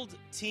World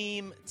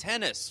Team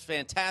Tennis.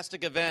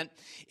 Fantastic event.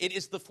 It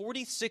is the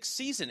 46th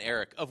season,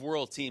 Eric, of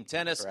World Team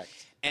Tennis. Correct.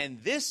 And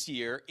this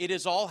year, it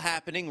is all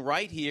happening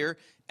right here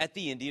at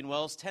the Indian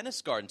Wells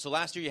Tennis Garden. So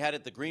last year you had it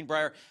at the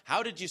Greenbrier.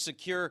 How did you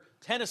secure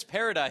tennis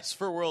paradise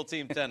for World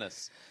Team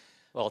Tennis?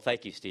 Well,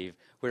 thank you, Steve.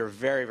 We're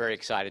very, very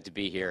excited to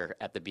be here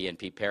at the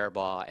BNP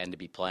Paribas and to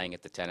be playing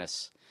at the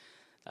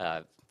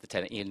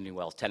Indian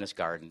Wells Tennis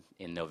Garden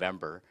in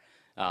November.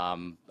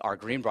 Our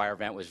Greenbrier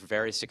event was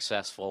very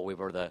successful. We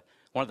were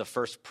one of the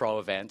first pro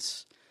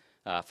events,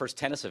 first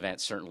tennis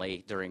events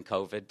certainly during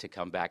COVID to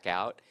come back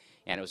out,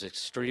 and it was an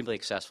extremely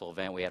successful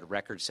event. We had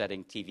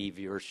record-setting TV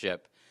viewership,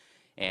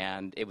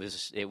 and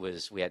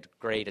we had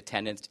great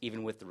attendance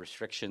even with the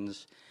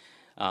restrictions.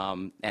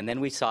 And then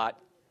we thought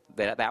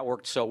that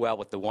worked so well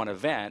with the one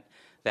event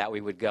that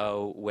we would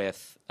go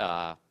with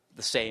the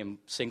same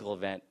single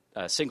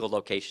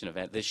location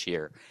event this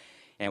year,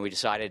 and we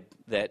decided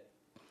that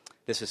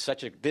this is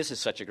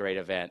such a great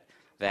event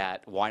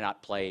that why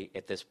not play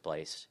at this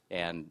place?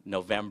 And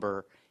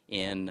November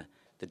in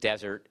the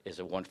desert is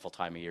a wonderful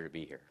time of year to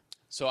be here.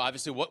 So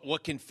obviously,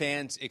 what can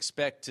fans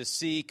expect to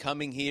see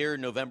coming here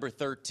November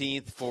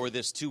 13th for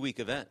this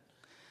 2-week event?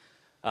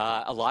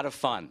 A lot of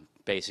fun,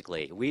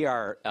 basically.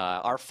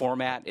 Our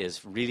format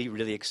is really,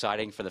 really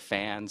exciting for the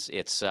fans.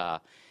 It's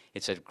a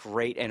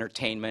great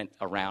entertainment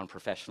around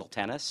professional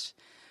tennis.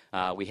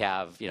 We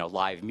have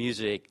live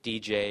music,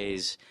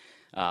 DJs,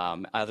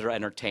 other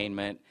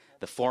entertainment.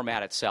 The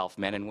format itself,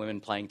 men and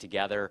women playing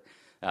together,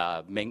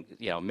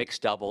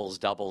 mixed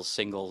doubles,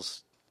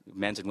 singles,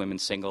 men's and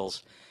women's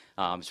singles.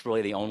 It's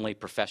really the only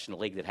professional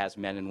league that has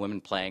men and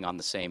women playing on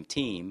the same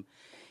team,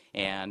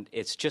 and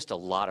it's just a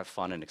lot of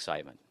fun and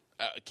excitement.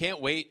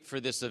 Can't wait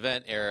for this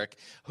event, Eric.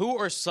 Who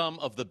are some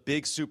of the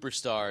big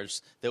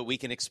superstars that we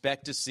can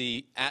expect to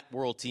see at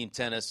World Team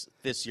Tennis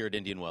this year at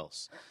Indian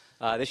Wells?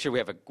 This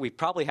year we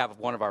probably have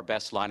one of our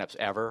best lineups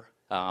ever.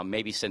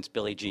 Maybe since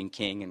Billie Jean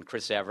King and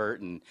Chris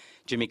Evert and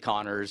Jimmy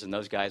Connors and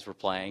those guys were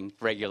playing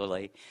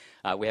regularly.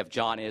 We have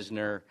John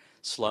Isner,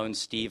 Sloane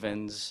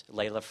Stephens,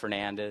 Leylah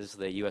Fernandez,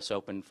 the U.S.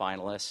 Open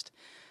finalist.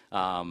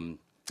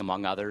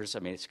 among others. I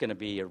mean, it's going to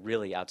be a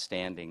really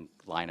outstanding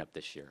lineup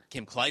this year.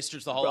 Kim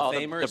Clijsters, the Hall of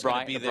Famer, is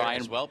going to be there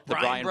as well. The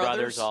Bryan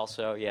brothers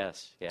also,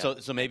 yes. Yeah.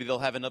 So maybe they'll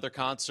have another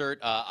concert.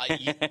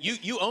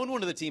 You own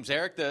one of the teams,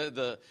 Eric,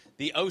 the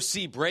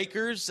OC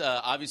Breakers,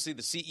 obviously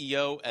the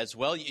CEO as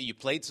well. You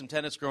played some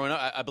tennis growing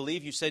up. I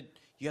believe you said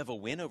you have a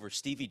win over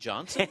Stevie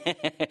Johnson?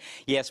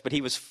 Yes, but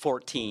he was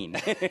 14.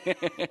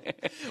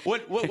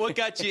 What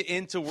got you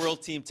into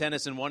World Team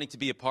Tennis and wanting to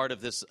be a part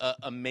of this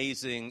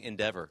amazing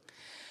endeavor?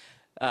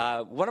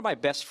 One of my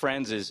best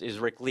friends is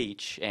Rick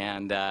Leach,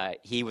 and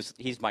he's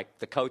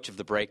the coach of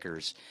the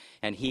Breakers,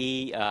 and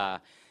he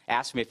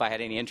asked me if I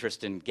had any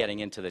interest in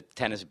getting into the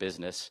tennis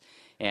business,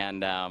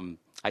 and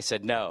I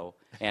said no.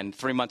 And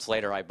 3 months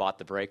later, I bought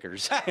the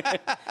Breakers.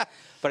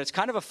 But it's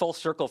kind of a full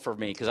circle for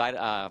me because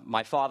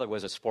my father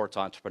was a sports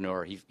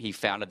entrepreneur. He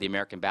founded the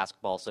American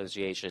Basketball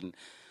Association,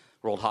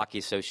 World Hockey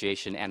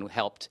Association, and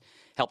helped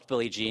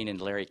Billie Jean and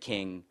Larry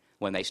King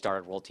when they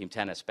started World Team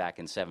Tennis back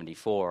in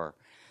 '74.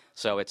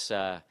 So it's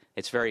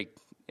very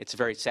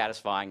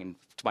satisfying, and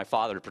to my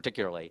father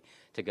particularly,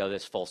 to go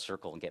this full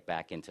circle and get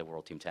back into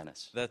World Team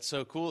Tennis. That's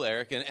so cool,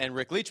 Eric. And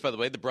Rick Leach, by the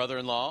way, the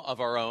brother-in-law of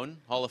our own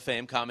Hall of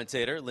Fame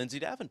commentator, Lindsay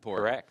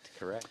Davenport.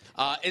 Correct.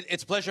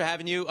 It's a pleasure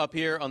having you up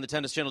here on the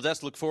Tennis Channel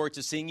desk. Look forward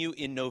to seeing you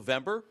in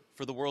November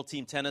for the World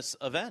Team Tennis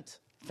event.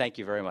 Thank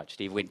you very much,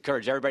 Steve. We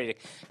encourage everybody to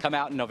come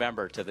out in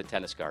November to the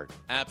Tennis Garden.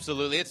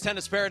 Absolutely. It's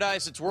Tennis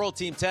Paradise. It's World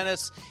Team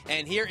Tennis.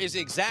 And here is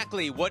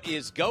exactly what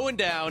is going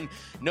down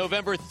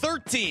November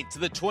 13th to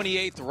the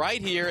 28th right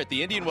here at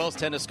the Indian Wells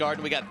Tennis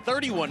Garden. We got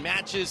 31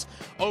 matches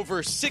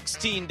over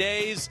 16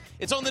 days.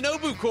 It's on the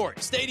Nobu Court,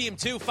 Stadium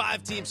 2,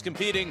 5 teams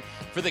competing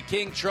for the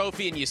King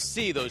Trophy. And you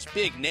see those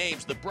big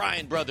names, the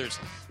Bryan brothers,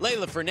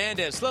 Leylah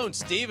Fernandez, Sloane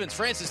Stephens,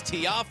 Frances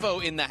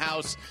Tiafoe in the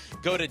house.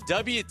 Go to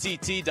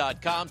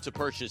WTT.com to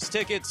purchase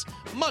tickets.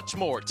 Much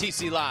more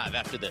TC Live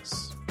after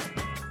this.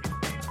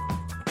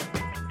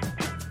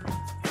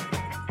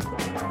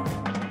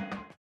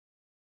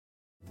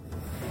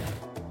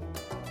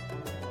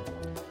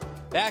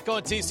 Back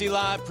on TC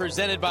Live,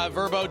 presented by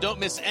Vrbo.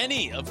 Don't miss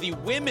any of the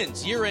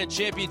women's year-end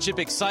championship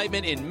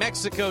excitement in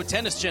Mexico.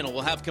 Tennis Channel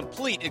will have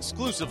complete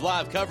exclusive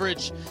live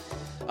coverage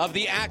of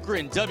the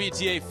Akron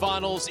WTA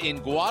Finals in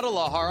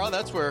Guadalajara.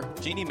 That's where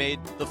Jeannie made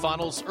the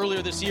finals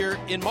earlier this year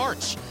in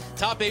March.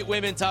 Top 8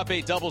 women, top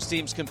 8 doubles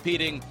teams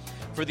competing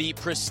for the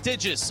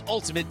prestigious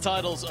ultimate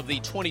titles of the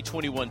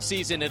 2021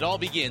 season. It all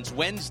begins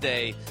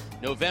Wednesday,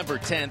 November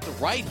 10th,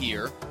 right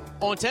here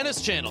on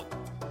Tennis Channel.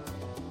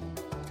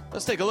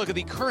 Let's take a look at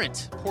the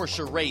current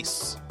Porsche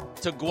race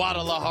to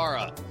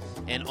Guadalajara.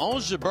 And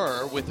Ons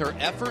Jabeur, with her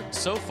effort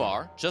so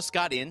far, just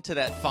got into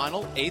that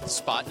final 8th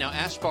spot. Now,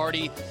 Ash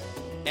Barty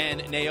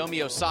and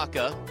Naomi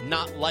Osaka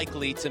not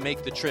likely to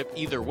make the trip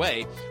either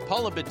way.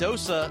 Paula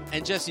Badosa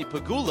and Jessie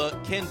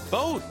Pegula can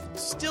both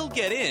still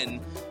get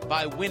in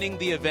by winning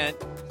the event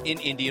in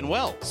Indian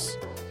Wells.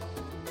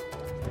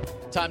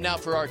 Time now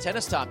for our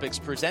tennis topics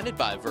presented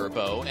by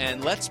Vrbo,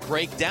 and let's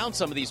break down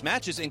some of these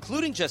matches,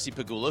 including Jessie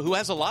Pegula, who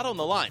has a lot on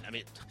the line. I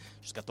mean,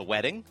 she's got the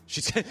wedding,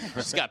 she's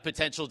got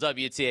potential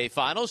WTA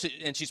finals,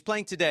 and she's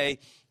playing today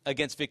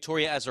against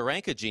Victoria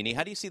Azarenka. Jeannie,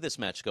 how do you see this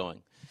match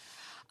going?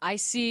 I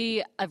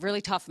see a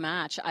really tough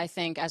match. I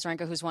think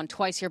Azarenka, who's won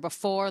twice here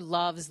before,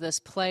 loves this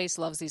place,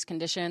 loves these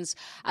conditions.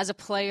 As a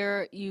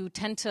player, you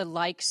tend to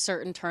like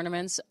certain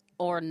tournaments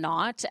or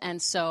not, and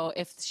so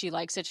if she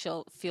likes it,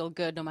 she'll feel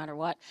good no matter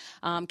what.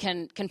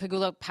 Can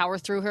Pegula power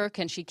through her?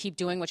 Can she keep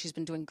doing what she's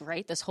been doing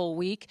great this whole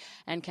week?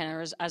 And can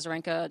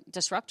Azarenka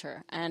disrupt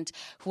her? And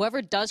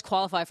whoever does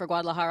qualify for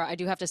Guadalajara, I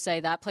do have to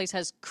say that place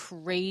has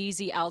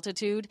crazy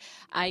altitude.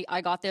 I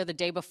got there the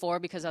day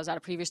before because I was at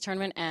a previous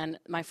tournament, and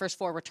my first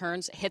 4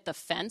 returns hit the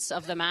fence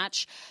of the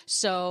match.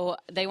 So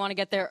they want to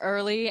get there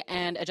early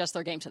and adjust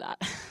their game to that.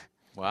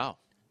 Wow.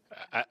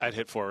 I'd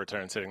hit 4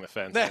 returns hitting the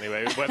fence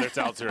anyway, whether it's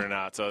altitude or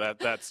not. So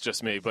that's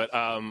just me. But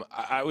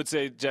I would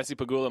say Jessie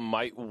Pegula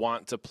might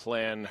want to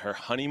plan her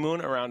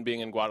honeymoon around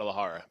being in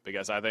Guadalajara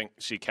because I think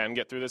she can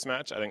get through this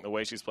match. I think the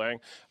way she's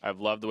playing,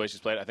 I've loved the way she's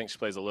played. I think she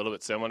plays a little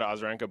bit similar to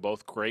Azarenka,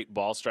 both great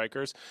ball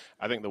strikers.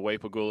 I think the way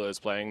Pegula is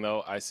playing,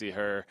 though, I see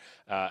her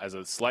as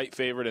a slight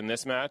favorite in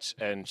this match,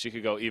 and she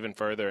could go even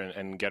further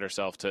and get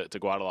herself to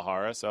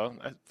Guadalajara. So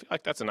I feel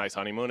like that's a nice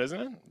honeymoon, isn't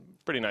it?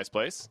 Pretty nice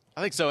place.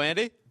 I think so,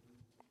 Andy.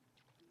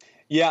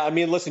 Yeah, I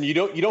mean, listen, you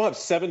don't have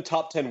 7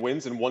 top 10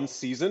 wins in one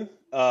season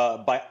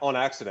on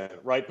accident,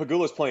 right?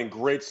 Pegula's playing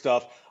great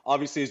stuff.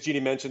 Obviously, as Jeannie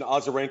mentioned,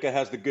 Azarenka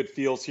has the good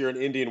feels here in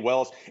Indian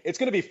Wells. It's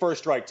going to be first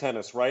strike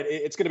tennis, right?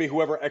 It's going to be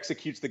whoever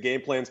executes the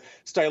game plans.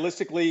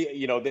 Stylistically,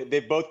 you know,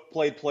 they've both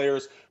played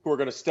players who are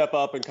going to step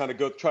up and kind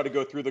of try to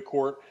go through the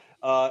court.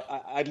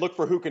 I'd look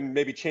for who can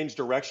maybe change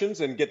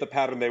directions and get the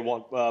pattern they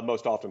want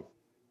most often.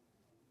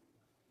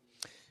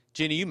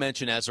 Gina, you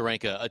mentioned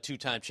Azarenka, a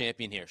two-time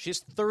champion here. She has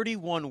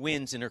 31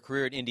 wins in her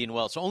career at Indian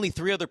Wells, so only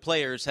 3 other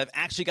players have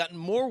actually gotten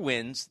more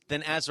wins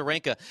than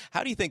Azarenka.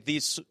 How do you think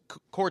these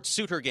courts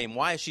suit her game?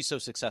 Why is she so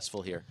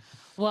successful here?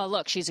 Well,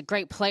 look, she's a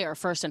great player,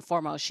 first and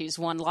foremost. She's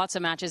won lots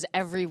of matches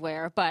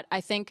everywhere, but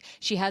I think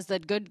she has the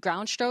good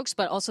ground strokes,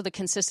 but also the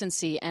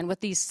consistency. And with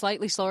these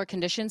slightly slower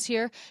conditions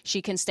here,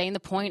 she can stay in the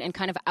point and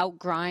kind of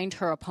outgrind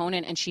her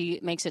opponent, and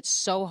she makes it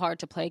so hard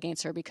to play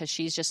against her because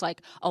she's just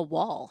like a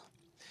wall.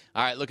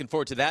 All right, looking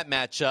forward to that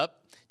matchup.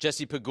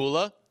 Jessie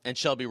Pegula and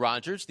Shelby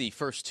Rogers, the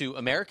first 2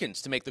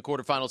 Americans to make the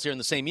quarterfinals here in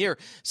the same year.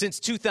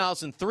 Since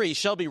 2003,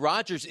 Shelby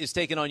Rogers is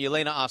taking on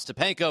Yelena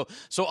Ostapenko,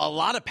 so a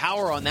lot of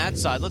power on that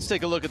side. Let's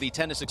take a look at the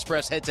Tennis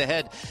Express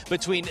head-to-head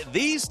between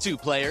these 2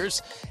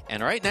 players.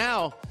 And right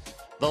now,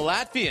 the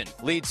Latvian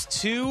leads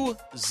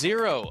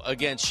 2-0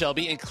 against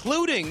Shelby,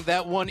 including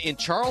that one in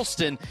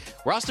Charleston.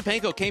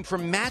 Ostapenko came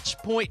from match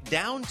point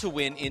down to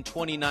win in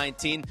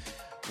 2019.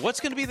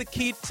 What's going to be the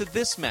key to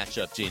this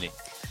matchup, Jeannie?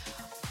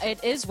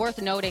 It is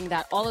worth noting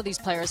that all of these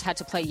players had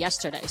to play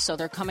yesterday, so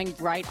they're coming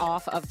right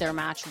off of their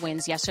match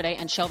wins yesterday,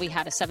 and Shelby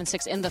had a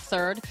 7-6 in the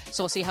third,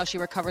 so we'll see how she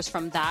recovers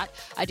from that.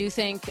 I do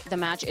think the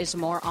match is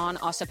more on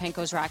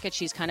Ostapenko's racket.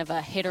 She's kind of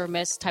a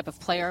hit-or-miss type of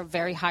player,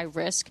 very high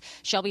risk.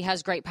 Shelby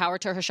has great power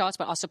to her shots,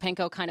 but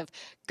Ostapenko kind of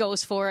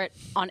goes for it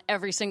on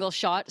every single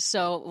shot,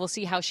 so we'll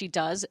see how she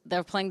does.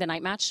 They're playing the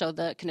night match, so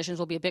the conditions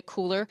will be a bit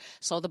cooler,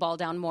 slow the ball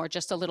down more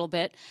just a little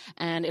bit,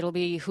 and it'll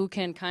be who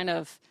can kind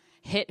of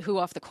hit who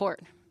off the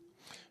court.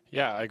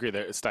 Yeah, I agree.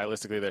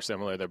 Stylistically, they're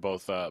similar. They're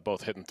both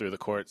hitting through the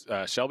court.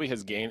 Shelby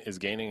is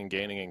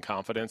gaining in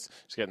confidence.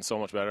 She's getting so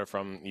much better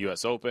from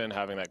U.S. Open,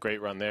 having that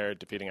great run there,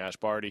 defeating Ash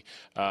Barty.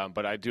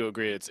 But I do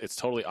agree, it's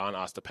totally on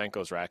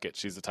Ostapenko's racket.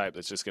 She's the type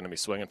that's just going to be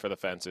swinging for the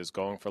fences,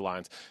 going for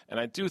lines. And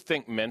I do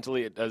think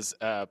mentally it does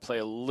play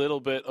a little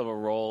bit of a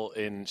role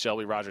in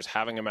Shelby Rogers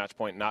having a match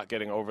point, not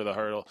getting over the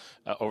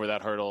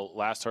hurdle,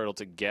 last hurdle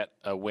to get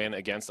a win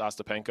against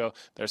Ostapenko.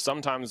 There's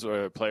sometimes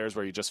players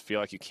where you just feel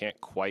like you can't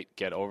quite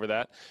get over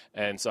that.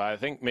 And so I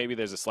think maybe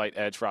there's a slight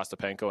edge for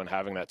Ostapenko in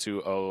having that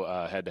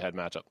 2-0 head-to-head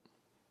matchup.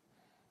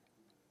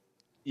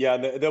 Yeah,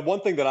 and the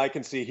one thing that I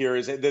can see here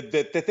is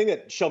the thing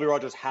that Shelby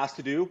Rogers has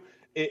to do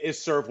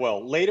is serve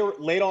well. Late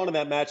on in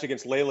that match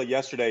against Leylah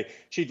yesterday,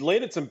 she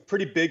landed some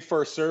pretty big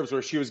first serves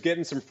where she was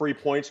getting some free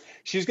points.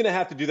 She's going to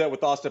have to do that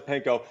with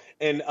Ostapenko.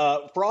 And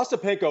for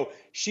Ostapenko,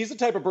 she's the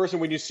type of person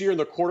when you see her in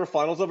the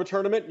quarterfinals of a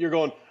tournament, you're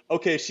going,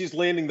 okay, she's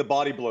landing the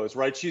body blows,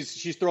 right?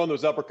 She's throwing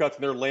those uppercuts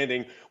and they're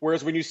landing.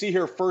 Whereas when you see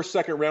her first,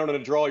 second round in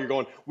a draw, you're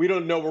going, we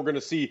don't know what we're going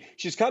to see.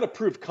 She's kind of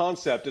proved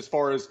concept as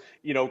far as,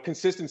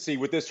 consistency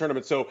with this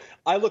tournament. So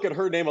I look at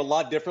her name a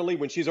lot differently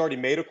when she's already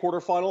made a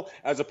quarterfinal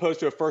as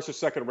opposed to a first or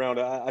second round.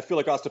 I feel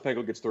like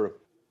Ostapenko gets through.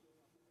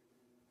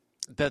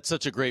 That's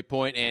such a great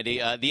point, Andy.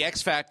 The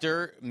X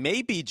factor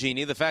may be,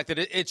 Jeannie, the fact that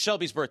it's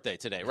Shelby's birthday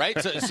today, right?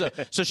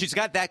 So she's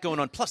got that going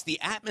on. Plus, the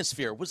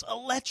atmosphere was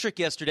electric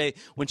yesterday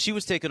when she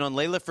was taking on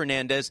Leylah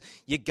Fernandez.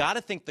 You got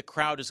to think the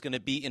crowd is going to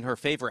be in her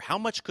favor. How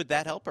much could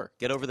that help her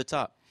get over the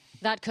top?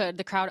 That could.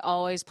 The crowd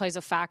always plays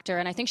a factor,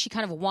 and I think she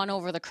kind of won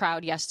over the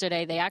crowd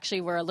yesterday. They actually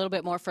were a little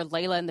bit more for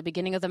Leylah in the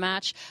beginning of the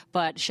match,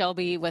 but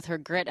Shelby, with her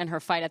grit and her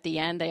fight at the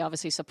end, they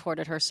obviously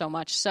supported her so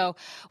much. So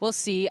we'll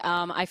see.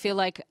 I feel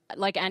like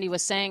Andy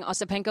was saying,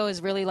 Ostapenko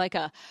is really like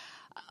a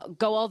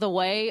go all the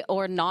way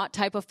or not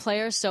type of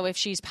player. So if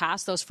she's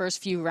past those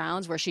first few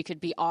rounds where she could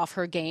be off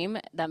her game,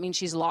 that means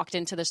she's locked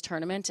into this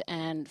tournament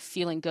and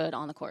feeling good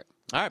on the court.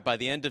 All right, by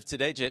the end of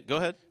today, Jit, go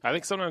ahead. I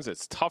think sometimes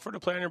it's tougher to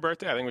play on your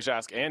birthday. I think we should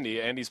ask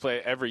Andy. Andy's play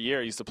every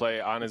year. He used to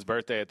play on his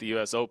birthday at the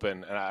U.S.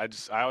 Open, and I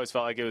always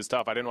felt like it was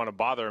tough. I didn't want to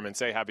bother him and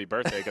say happy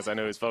birthday because I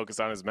knew he was focused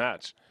on his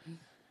match.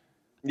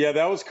 Yeah,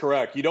 that was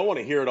correct. You don't want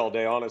to hear it all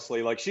day,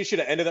 honestly. Like, she should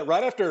have ended it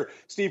right after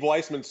Steve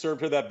Weissman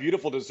served her that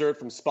beautiful dessert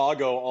from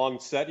Spago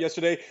on set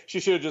yesterday. She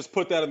should have just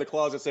put that in the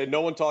closet and said,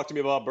 no one talk to me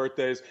about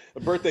birthdays.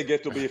 A birthday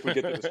gift will be if we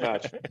get to this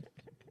match.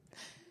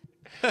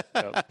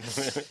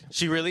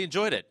 She really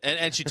enjoyed it,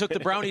 and she took the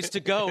brownies to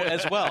go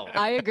as well.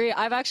 I agree.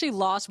 I've actually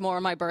lost more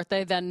on my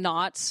birthday than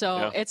not,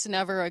 so It's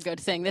never a good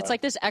thing. It's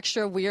like this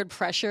extra weird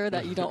pressure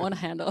that you don't want to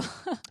handle.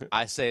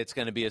 I say it's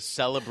going to be a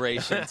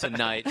celebration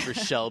tonight for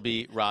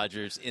Shelby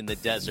Rogers in the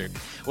desert.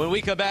 When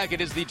we come back, it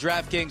is the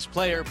DraftKings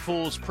Player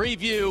Pools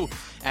preview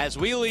as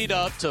we lead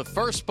up to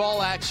first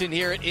ball action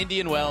here at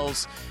Indian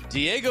Wells.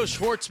 Diego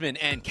Schwartzman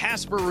and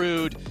Casper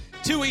Ruud,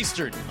 2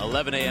 Eastern,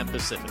 11 a.m.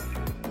 Pacific.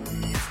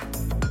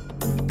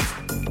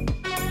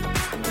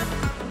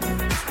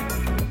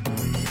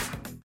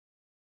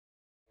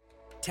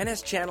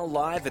 Tennis Channel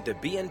Live at the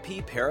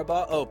BNP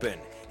Paribas Open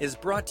is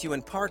brought to you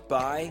in part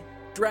by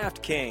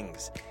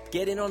DraftKings.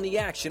 Get in on the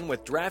action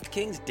with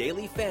DraftKings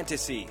Daily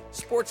Fantasy,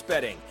 sports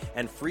betting,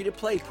 and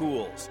free-to-play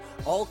pools.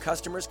 All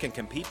customers can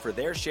compete for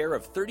their share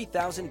of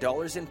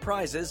 $30,000 in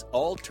prizes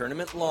all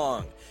tournament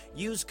long.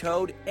 Use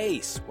code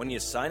ACE when you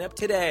sign up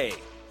today.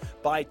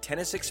 By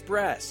Tennis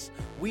Express.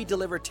 We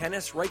deliver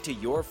tennis right to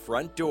your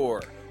front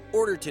door.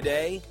 Order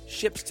today,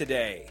 ships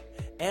today.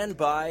 And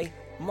by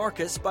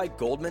Marcus by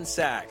Goldman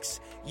Sachs.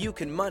 You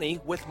can money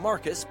with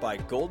Marcus by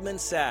Goldman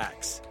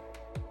Sachs.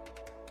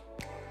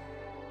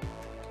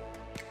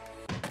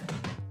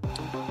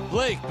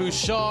 Blake,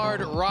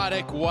 Bouchard,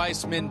 Roddick,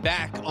 Weissman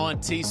back on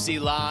TC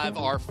Live.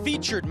 Our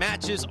featured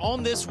matches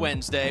on this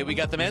Wednesday. We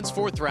got the men's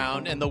fourth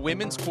round and the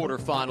women's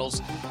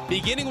quarterfinals,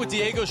 beginning with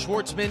Diego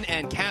Schwartzman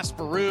and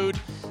Casper Ruud.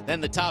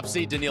 Then the top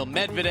seed, Daniil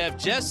Medvedev,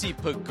 Jesse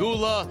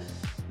Pegula.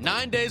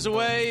 9 days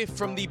away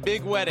from the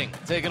big wedding,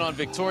 taking on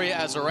Victoria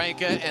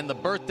Azarenka and the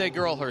birthday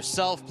girl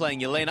herself, playing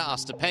Yelena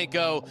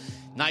Ostapenko.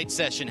 Night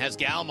session has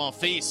Gael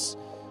Monfils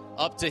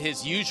up to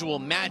his usual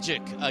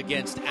magic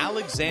against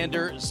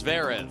Alexander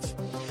Zverev.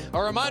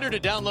 A reminder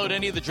to download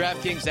any of the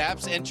DraftKings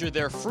apps, enter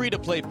their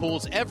free-to-play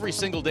pools every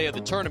single day of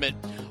the tournament.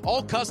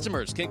 All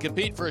customers can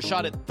compete for a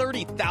shot at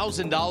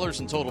 $30,000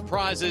 in total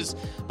prizes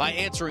by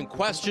answering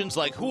questions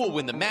like who will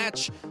win the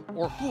match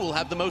or who will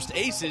have the most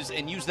aces,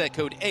 and use that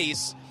code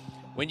ACE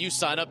when you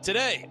sign up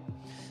today.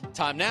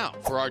 Time now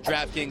for our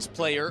DraftKings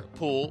player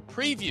pool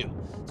preview.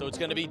 So it's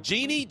going to be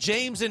Jeannie,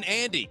 James, and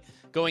Andy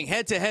going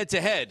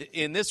head-to-head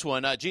in this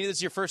one. Jeannie, this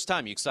is your first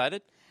time. You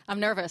excited? I'm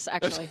nervous,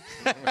 actually.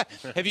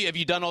 Have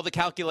you done all the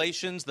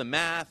calculations, the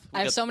math?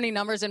 I have so many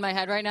numbers in my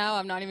head right now,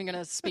 I'm not even going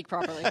to speak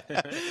properly.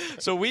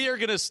 So we are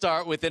going to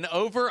start with an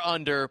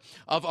over-under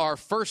of our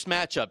first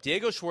matchup.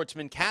 Diego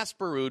Schwartzman,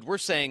 Casper Ruud. We're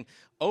saying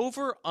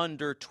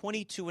over-under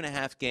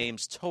 22.5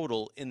 games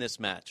total in this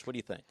match. What do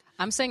you think?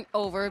 I'm saying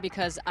over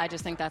because I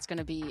just think that's going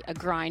to be a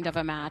grind of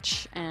a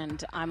match,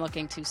 and I'm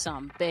looking to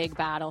some big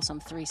battle, some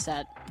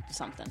three-set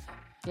something.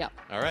 Yep.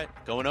 All right.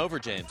 Going over,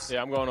 James. Yeah,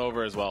 I'm going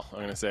over as well. I'm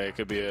going to say it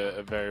could be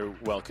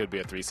could be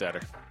a three-setter.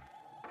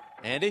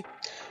 Andy?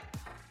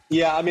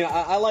 Yeah, I mean,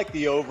 I like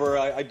the over.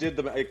 I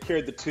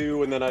carried the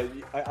 2, and then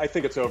I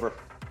think it's over.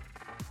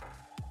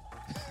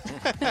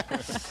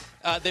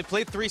 They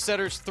played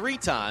three-setters 3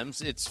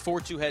 times. It's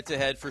 4-2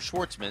 head-to-head for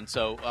Schwartzman.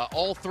 So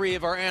all 3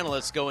 of our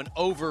analysts going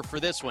over for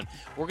this one.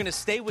 We're going to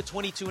stay with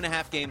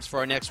 22.5 games for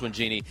our next one,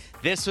 Jeannie.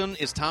 This one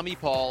is Tommy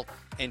Paul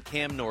and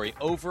Cam Norrie,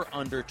 over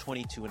under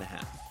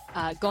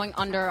 22.5. Going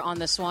under on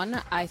this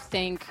one, I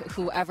think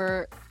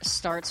whoever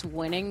starts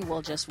winning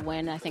will just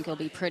win. I think it'll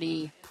be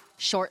pretty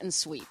short and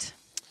sweet.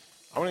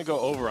 I'm going to go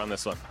over on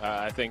this one.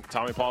 I think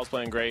Tommy Paul's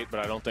playing great,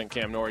 but I don't think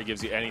Cam Norrie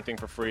gives you anything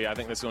for free. I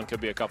think this one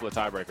could be a couple of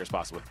tiebreakers,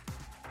 possibly.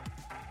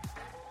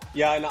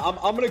 Yeah, and I'm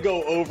going to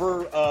go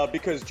over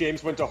because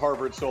James went to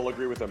Harvard, so I'll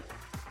agree with him.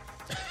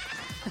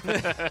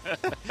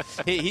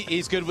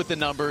 He's good with the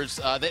numbers.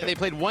 They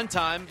played one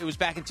time. It was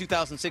back in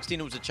 2016.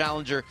 It was a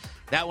challenger.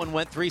 That one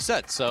went 3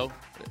 sets. So,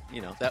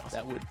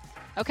 that would.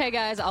 Okay,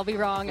 guys, I'll be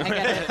wrong. I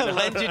get it.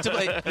 Lend you to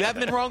play. You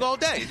haven't been wrong all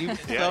day.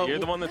 You're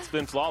the one that's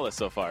been flawless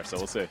so far. So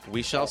we'll see.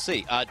 We shall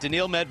see.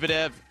 Daniil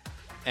Medvedev,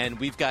 and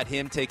we've got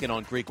him taking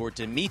on Grigor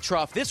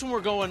Dimitrov. This one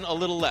we're going a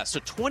little less. So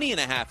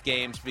 20.5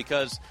 games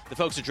because the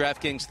folks at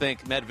DraftKings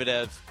think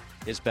Medvedev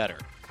is better.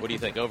 What do you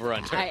think? Over,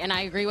 under?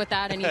 I agree with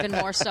that, and even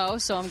more so.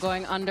 So I'm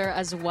going under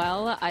as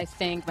well. I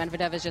think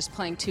Medvedev is just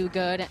playing too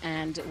good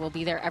and will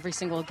be there every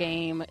single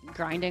game,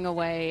 grinding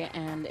away,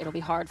 and it'll be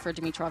hard for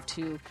Dimitrov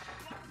to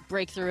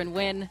break through and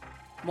win.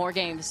 More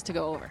games to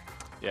go over.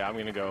 Yeah, I'm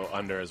going to go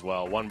under as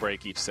well. 1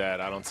 break each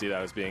set. I don't see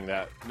that as being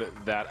that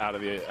out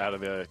of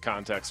the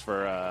context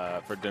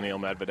for Daniil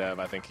Medvedev.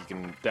 I think he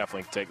can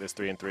definitely take this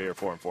 3-3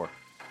 or 4-4.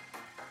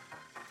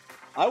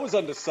 I was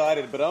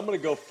undecided, but I'm going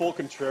to go full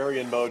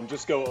contrarian mode and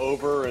just go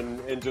over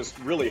and just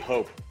really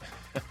hope.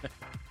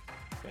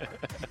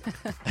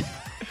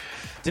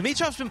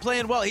 Dimitrov's been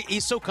playing well.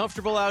 He's so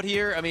comfortable out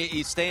here. I mean,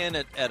 he's staying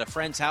at a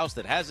friend's house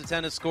that has a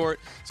tennis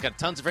court. He's got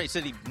tons of friends. He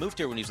said he moved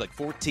here when he was like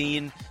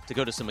 14 to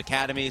go to some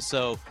academies.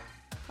 So,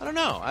 I don't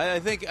know. I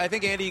think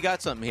Andy, you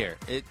got something here.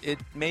 It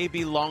may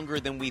be longer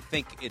than we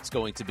think it's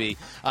going to be.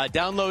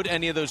 Download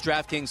any of those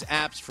DraftKings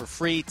apps for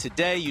free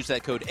today. Use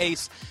that code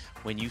ACE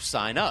when you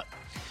sign up.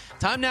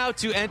 Time now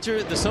to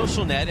enter the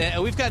social net.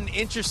 And we've got an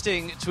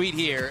interesting tweet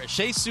here.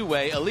 Shea Sue,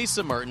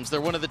 Elisa Mertens,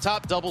 they're one of the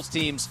top doubles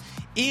teams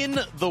in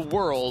the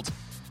world.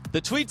 The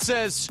tweet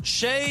says,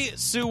 Shea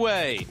Sue,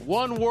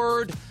 one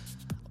word,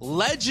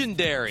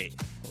 legendary.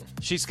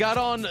 She's got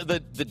on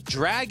the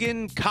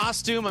dragon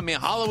costume. I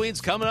mean,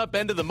 Halloween's coming up,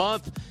 end of the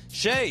month.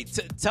 Shea,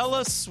 tell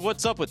us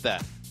what's up with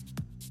that.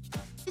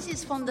 This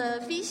is from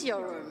the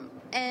physio room.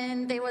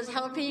 And they was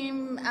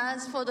helping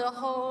us for the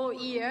whole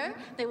year.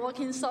 They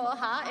working so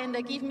hard, and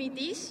they give me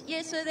this.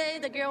 Yesterday,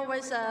 the girl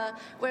was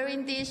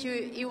wearing this.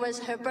 It was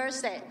her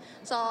birthday,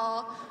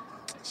 so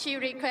she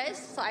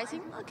requests. So I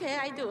think, okay,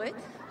 I do it.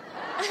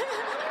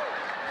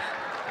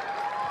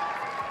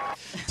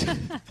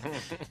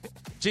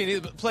 Jeannie,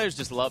 the players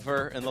just love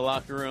her in the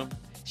locker room.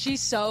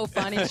 She's so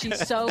funny.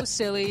 She's so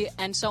silly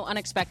and so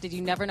unexpected.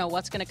 You never know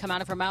what's going to come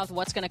out of her mouth,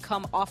 what's going to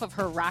come off of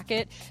her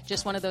racket.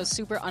 Just one of those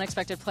super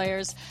unexpected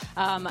players.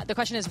 The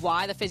question is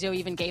why the physio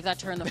even gave that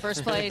to her in the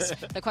first place.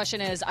 The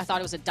question is, I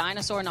thought it was a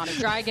dinosaur, not a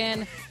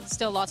dragon.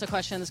 Still lots of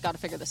questions. Got to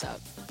figure this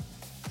out.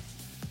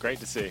 Great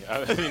to see.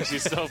 I mean,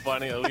 she's so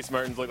funny. Elise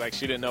Mertens looked like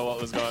she didn't know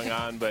what was going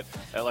on. But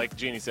like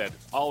Jeannie said,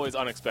 always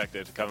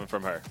unexpected coming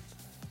from her.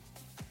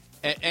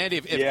 Andy,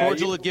 if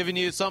Cordial had given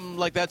you something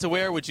like that to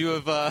wear, would you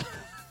have?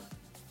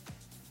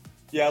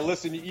 Yeah,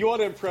 listen, you want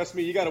to impress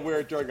me, you got to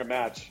wear it during a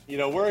match.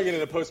 Wearing it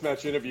in a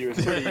post-match interview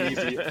is pretty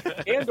easy.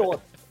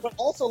 But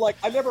also, like,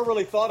 I never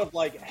really thought of,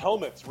 like,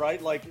 helmets,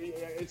 right? Like,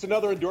 it's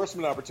another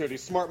endorsement opportunity.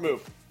 Smart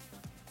move.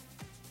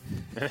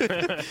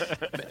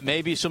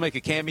 Maybe she'll make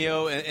a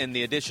cameo in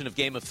the edition of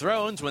Game of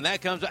Thrones when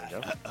that comes.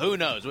 Who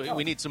knows?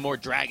 We need some more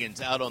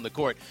dragons out on the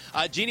court.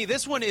 Jeannie,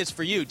 this one is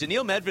for you.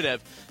 Daniil Medvedev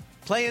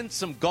playing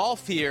some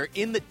golf here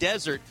in the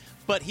desert,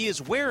 but he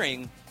is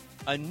wearing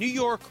a New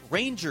York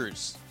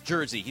Rangers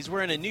jersey. He's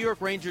wearing a New York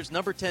Rangers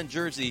number 10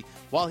 jersey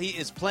while he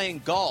is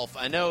playing golf.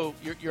 I know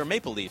you're a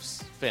Maple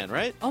Leafs fan,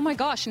 right? Oh my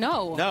gosh,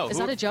 no. Is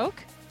that a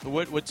joke?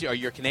 Are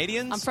you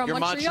Canadians? I'm from You're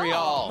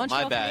Montreal.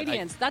 My bad.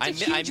 Canadians. That's a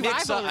huge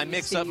rivalry. I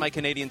mix up my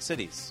Canadian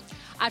cities.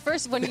 At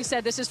first, when you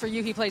said this is for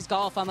you, he plays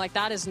golf, I'm like,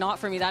 that is not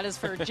for me. That is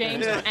for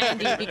James or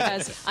Andy,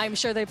 because I'm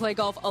sure they play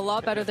golf a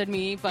lot better than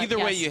me. But either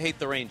way, you hate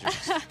the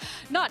Rangers.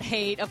 Not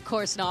hate, of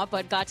course not,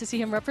 but got to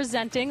see him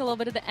representing a little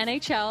bit of the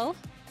NHL.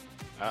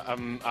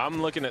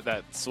 I'm looking at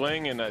that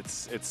swing, and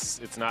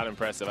it's not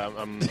impressive.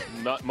 I'm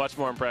not much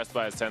more impressed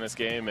by his tennis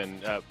game,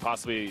 and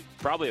probably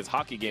his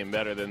hockey game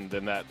better than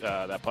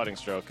that putting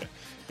stroke.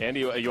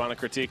 Andy, you want to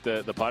critique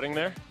the putting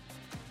there?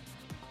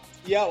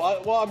 Yeah,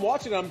 well, I'm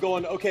watching it, I'm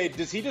going, okay,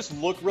 does he just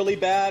look really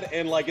bad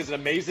and, like, is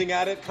amazing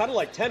at it? Kind of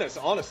like tennis,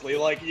 honestly.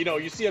 Like,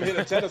 you see him hit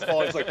a tennis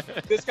ball, it's like,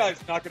 this guy's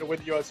not going to win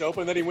the U.S.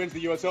 Open, then he wins the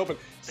U.S. Open.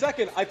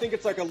 Second, I think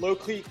it's like a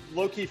low-key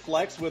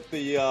flex with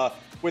the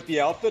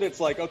outfit. It's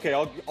like, okay,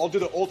 I'll do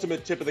the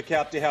ultimate tip of the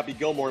cap to Happy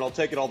Gilmore, and I'll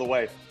take it all the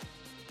way.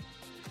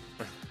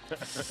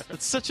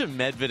 It's such a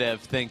Medvedev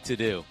thing to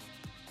do.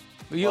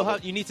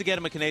 You need to get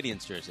him a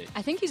Canadiens jersey.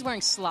 I think he's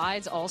wearing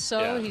slides also.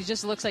 Yeah. He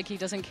just looks like he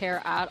doesn't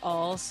care at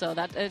all, so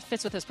that it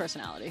fits with his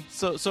personality.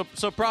 So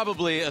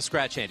probably a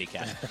scratch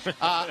handicap.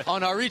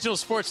 On our regional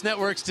sports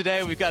networks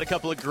today, we've got a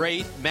couple of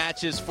great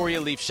matches for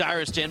you. Leaf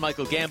Shires, Jan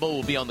Michael Gamble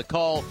will be on the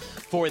call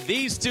for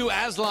these two.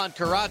 Aslan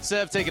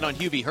Karatsev taking on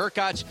Hubie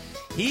Hurkacz.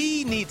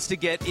 He needs to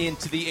get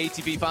into the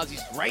ATP finals.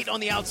 He's right on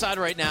the outside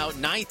right now,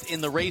 9th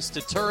in the race to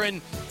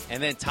Turin.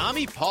 And then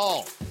Tommy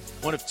Paul,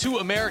 one of 2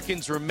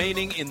 Americans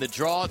remaining in the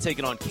draw,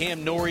 taking on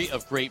Cam Norrie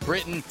of Great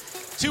Britain.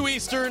 2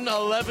 Eastern,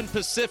 11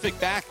 Pacific.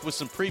 Back with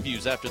some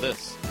previews after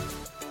this.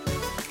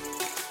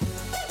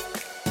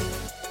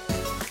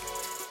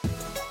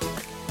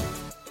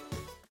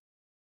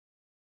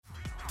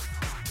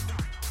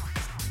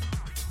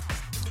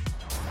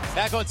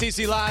 Back on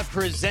TC Live,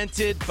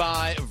 presented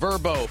by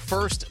Verbo.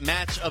 First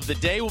match of the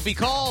day will be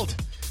called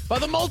by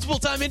the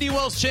multiple-time Indian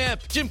Wells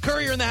champ, Jim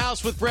Courier in the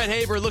house with Brett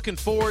Haber. Looking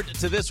forward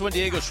to this one.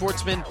 Diego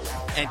Schwartzman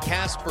and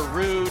Casper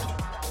Ruud.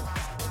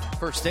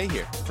 First day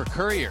here for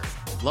Courier.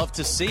 Love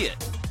to see it.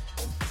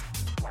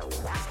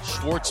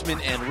 Schwartzman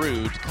and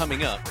Ruud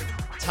coming up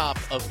top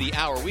of the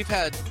hour. We've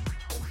had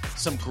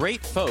some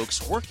great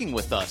folks working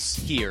with us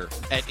here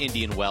at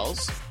Indian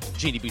Wells.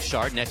 Jeannie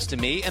Bouchard next to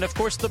me. And, of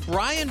course, the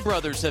Bryan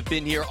brothers have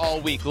been here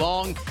all week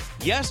long.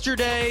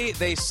 Yesterday,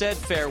 they said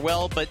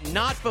farewell, but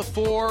not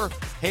before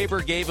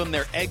Haber gave them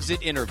their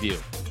exit interview.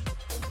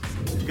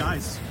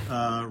 Guys,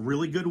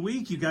 really good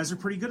week. You guys are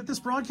pretty good at this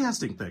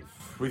broadcasting thing.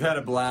 We've had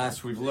a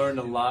blast. We've learned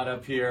a lot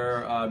up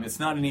here. It's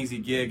not an easy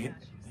gig.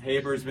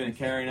 Haber's been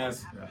carrying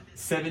us.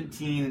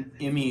 17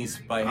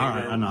 Emmys by Haber. All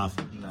right, enough.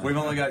 We've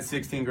only got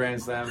 16 Grand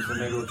Slams, so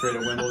maybe we'll trade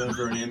at Wimbledon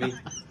for an Emmy.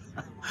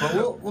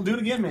 But we'll do it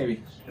again,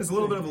 maybe. It's a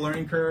little bit of a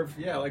learning curve.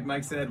 Yeah, like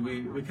Mike said,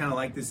 we kind of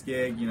like this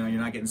gig. You're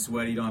not getting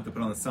sweaty. You don't have to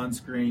put on the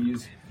sunscreen. You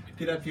just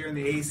get up here in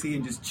the AC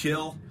and just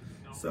chill.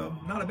 So,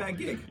 not a bad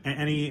gig.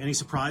 Any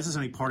surprises?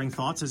 Any parting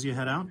thoughts as you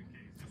head out?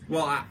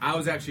 Well, I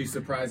was actually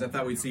surprised. I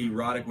thought we'd see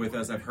Roddick with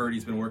us. I've heard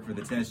he's been working for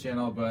the Tennis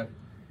Channel, but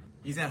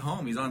he's at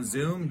home. He's on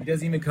Zoom. He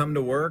doesn't even come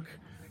to work.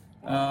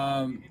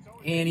 And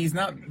he's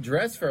not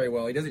dressed very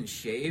well. He doesn't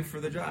shave for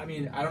the job. I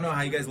mean, I don't know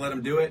how you guys let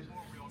him do it.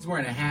 He's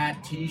wearing a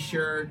hat,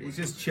 T-shirt. He's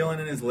just chilling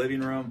in his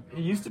living room.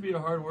 He used to be a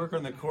hard worker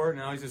on the court.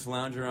 Now he's just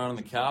lounging around on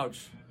the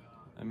couch.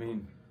 I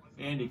mean,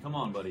 Andy, come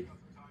on, buddy.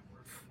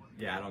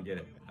 Yeah, I don't get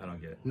it.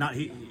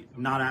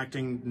 Not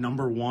acting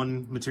number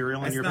 1 material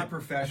that's in your... That's not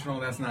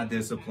professional. That's not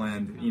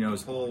disciplined.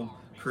 His whole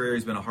career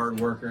he's been a hard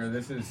worker.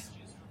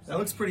 That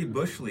looks pretty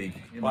Bush League.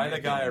 Buy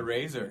the guy a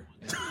razor.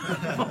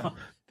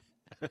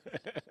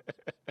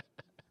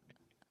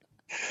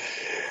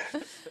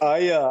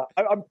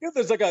 I'm good.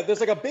 There's like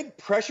a big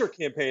pressure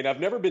campaign. I've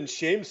never been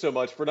shamed so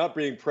much for not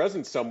being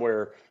present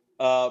somewhere.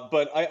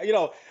 But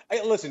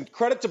listen,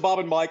 credit to Bob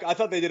and Mike. I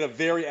thought they did a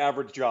very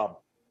average job.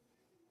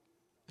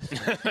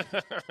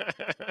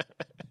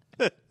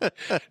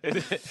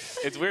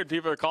 It's weird.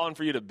 People are calling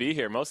for you to be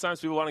here. Most times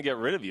people want to get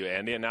rid of you,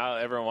 Andy, and now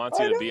everyone wants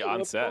you to be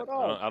on set.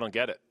 I don't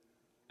get it.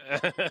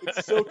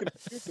 It's so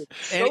confusing.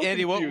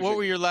 Andy, what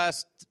were your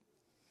last...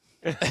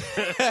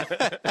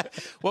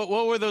 what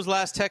were those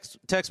last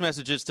text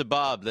messages to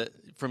Bob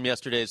from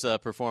yesterday's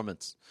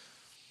performance?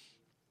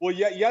 Well,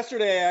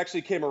 yesterday I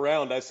actually came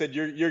around. I said,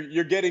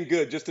 "You're getting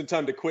good, just in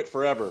time to quit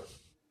forever."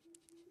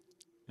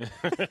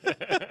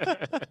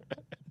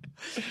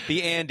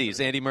 The Andys,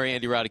 Andy Murray,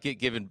 Andy Roddick,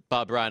 giving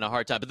Bob Bryan a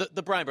hard time. But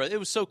the Bryan brothers, it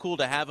was so cool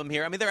to have them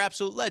here. I mean, they're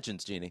absolute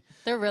legends, Jeannie.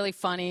 They're really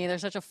funny. They're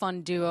such a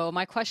fun duo.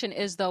 My question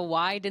is, though,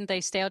 why didn't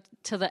they stay out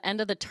to the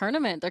end of the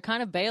tournament? They're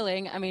kind of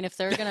bailing. I mean, if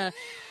they're going to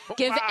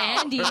give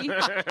Andy,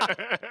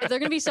 if they're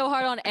going to be so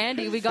hard on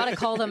Andy, we got to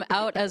call them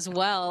out as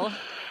well.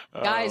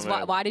 Guys,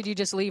 why did you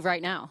just leave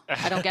right now?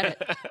 I don't get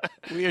it.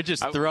 We are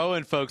just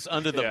throwing folks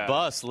under the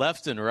bus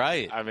left and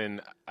right. I mean,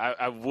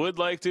 I would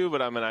like to,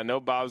 but I know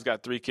Bob's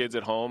got 3 kids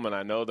at home, and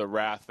I know the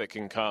wrath that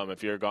can come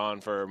if you're gone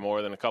for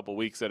more than a couple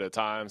weeks at a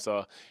time.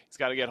 So he's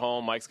got to get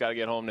home. Mike's got to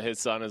get home to his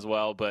son as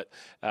well. But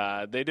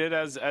they did,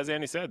 as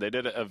Andy said, they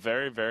did a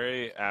very,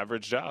 very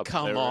average job.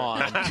 Come on.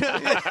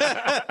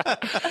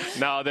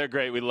 No, they're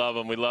great. We love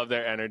them. We love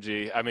their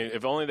energy. I mean,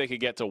 if only they could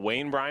get to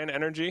Wayne Bryan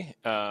energy,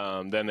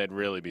 then they'd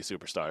really be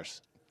superstars.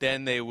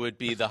 Then they would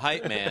be the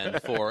hype man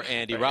for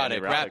Andy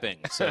Roddick rapping.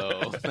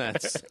 So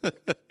that's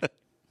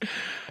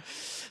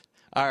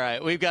all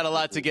right. We've got a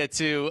lot to get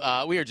to.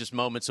 We are just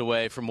moments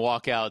away from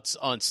walkouts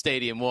on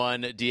Stadium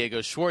One. Diego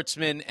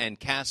Schwartzman and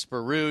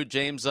Casper Ruud.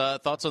 James,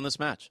 thoughts on this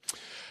match?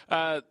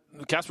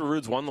 Casper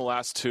Ruud's won the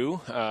last 2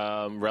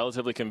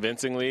 relatively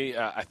convincingly.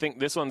 I think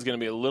this one's going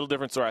to be a little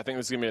different story. I think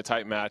this is going to be a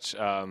tight match.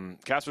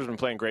 Casper's been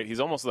playing great. He's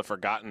almost the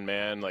forgotten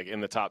man, like in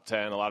the top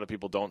 10. A lot of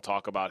people don't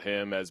talk about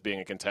him as being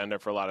a contender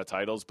for a lot of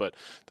titles, but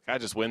the guy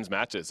just wins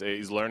matches.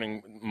 He's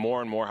learning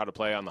more and more how to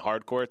play on the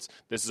hard courts.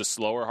 This is a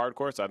slower hard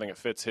court, so I think it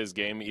fits his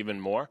game even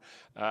more.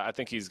 I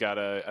think he's going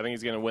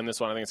to win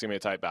this one. I think it's going to be a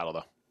tight battle,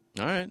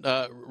 though. All right.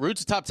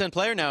 Ruud's a top 10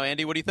 player now.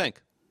 Andy, what do you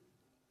think?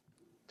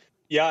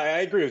 Yeah, I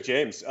agree with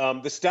James.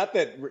 The stat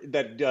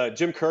that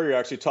Jim Courier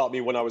actually taught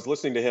me when I was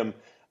listening to him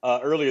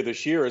earlier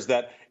this year is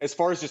that as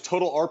far as just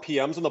total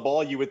RPMs on the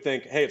ball, you would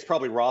think, hey, it's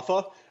probably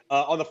Rafa.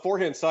 On the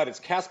forehand side, it's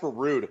Casper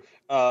Ruud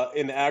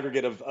in the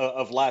aggregate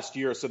of last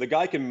year. So the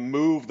guy can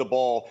move the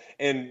ball.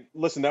 And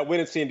listen, that win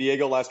in San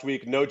Diego last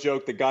week, no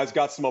joke. The guy's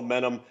got some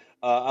momentum.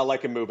 I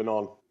like him moving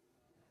on.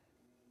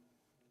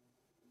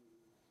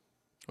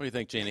 What do you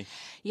think, Jeannie?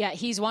 Yeah,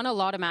 he's won a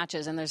lot of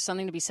matches, and there's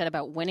something to be said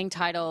about winning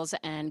titles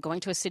and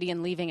going to a city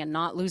and leaving and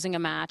not losing a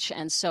match.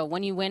 And so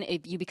when you win,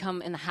 you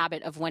become in the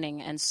habit of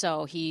winning. And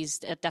so he's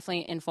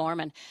definitely in form.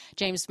 And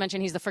James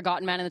mentioned he's the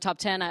forgotten man in the top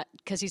 10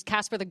 because he's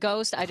Casper the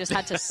Ghost. I just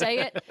had to say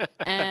it,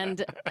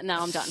 and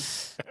now I'm done.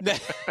 No,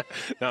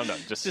 I'm done.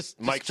 Just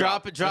mic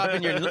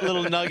dropping your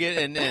little nugget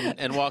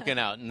and walking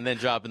out, and then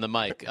dropping the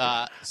mic.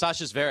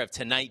 Sasha Zverev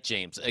tonight,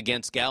 James,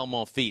 against Gael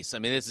Monfils. I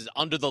mean, this is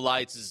under the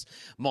lights. This is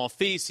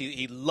Monfils.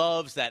 He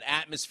loves that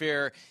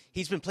atmosphere.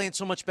 He's been playing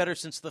so much better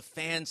since the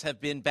fans have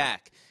been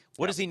back.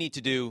 What does he need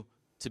to do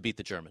to beat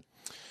the German?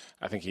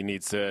 I think he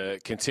needs to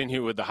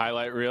continue with the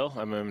highlight reel.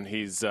 I mean,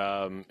 he's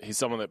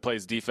someone that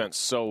plays defense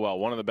so well.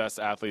 One of the best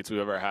athletes we've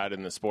ever had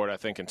in the sport, I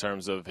think, in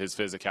terms of his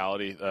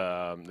physicality,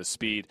 the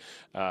speed,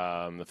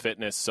 the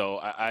fitness. So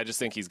I just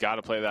think he's got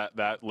to play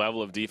that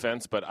level of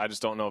defense, but I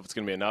just don't know if it's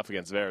going to be enough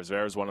against Zverev.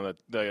 Zverev's one of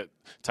the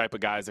type of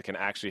guys that can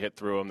actually hit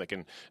through him, that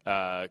can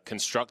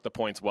construct the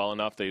points well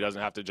enough that he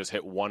doesn't have to just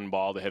hit one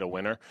ball to hit a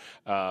winner.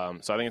 So I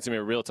think it's going to be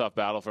a real tough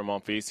battle for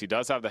Monfils. He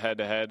does have the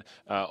head-to-head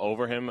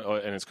over him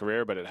in his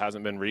career, but it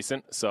hasn't been recent.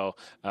 So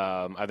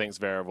I think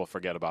Zverev will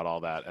forget about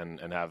all that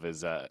and have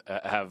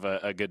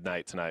a good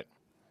night tonight.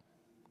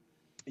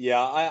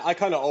 Yeah, I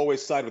kind of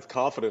always side with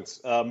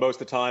confidence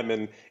most of the time,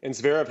 and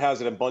Zverev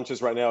has it in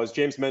bunches right now. As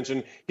James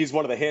mentioned, he's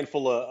one of the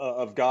handful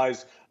of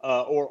guys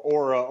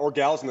or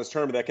gals in this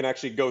tournament that can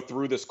actually go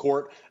through this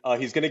court.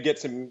 He's going to get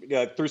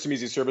through some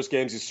easy service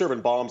games. He's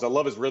serving bombs. I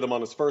love his rhythm on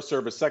his first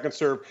serve. His second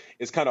serve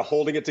is kind of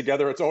holding it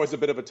together. It's always a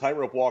bit of a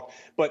tightrope walk,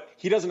 but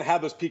he doesn't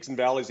have those peaks and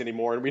valleys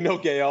anymore. And we know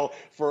Gael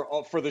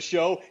for the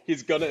show,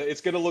 it's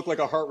gonna look like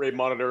a heart rate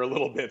monitor a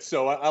little bit.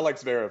 So I like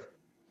Zverev.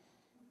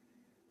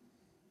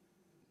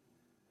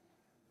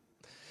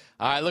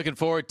 All right, looking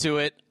forward to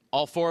it.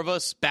 All 4 of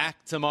us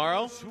back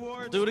tomorrow.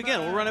 We'll do it again.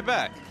 We'll run it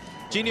back.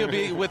 Jeannie will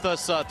be with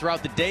us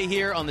throughout the day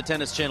here on the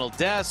Tennis Channel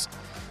desk.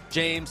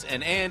 James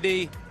and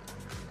Andy,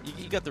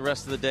 you got the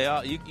rest of the day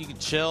off. You can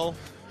chill,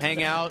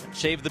 hang out,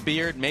 shave the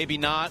beard, maybe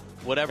not,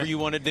 whatever you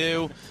want to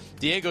do.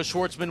 Diego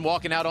Schwartzman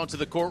walking out onto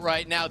the court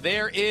right now.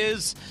 There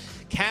is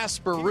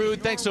Casper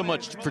Ruud. Thanks so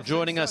much for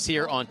joining us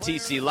here on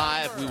TC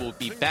Live. We will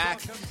be back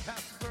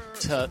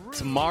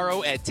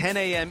tomorrow at 10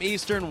 a.m.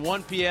 Eastern,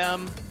 10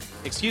 a.m.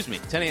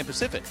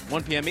 Pacific,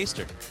 1 p.m.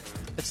 Eastern.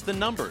 It's the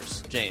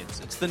numbers, James.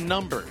 It's the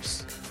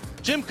numbers.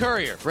 Jim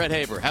Courier, Brett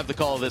Haber, have the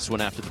call of this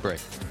one after the break.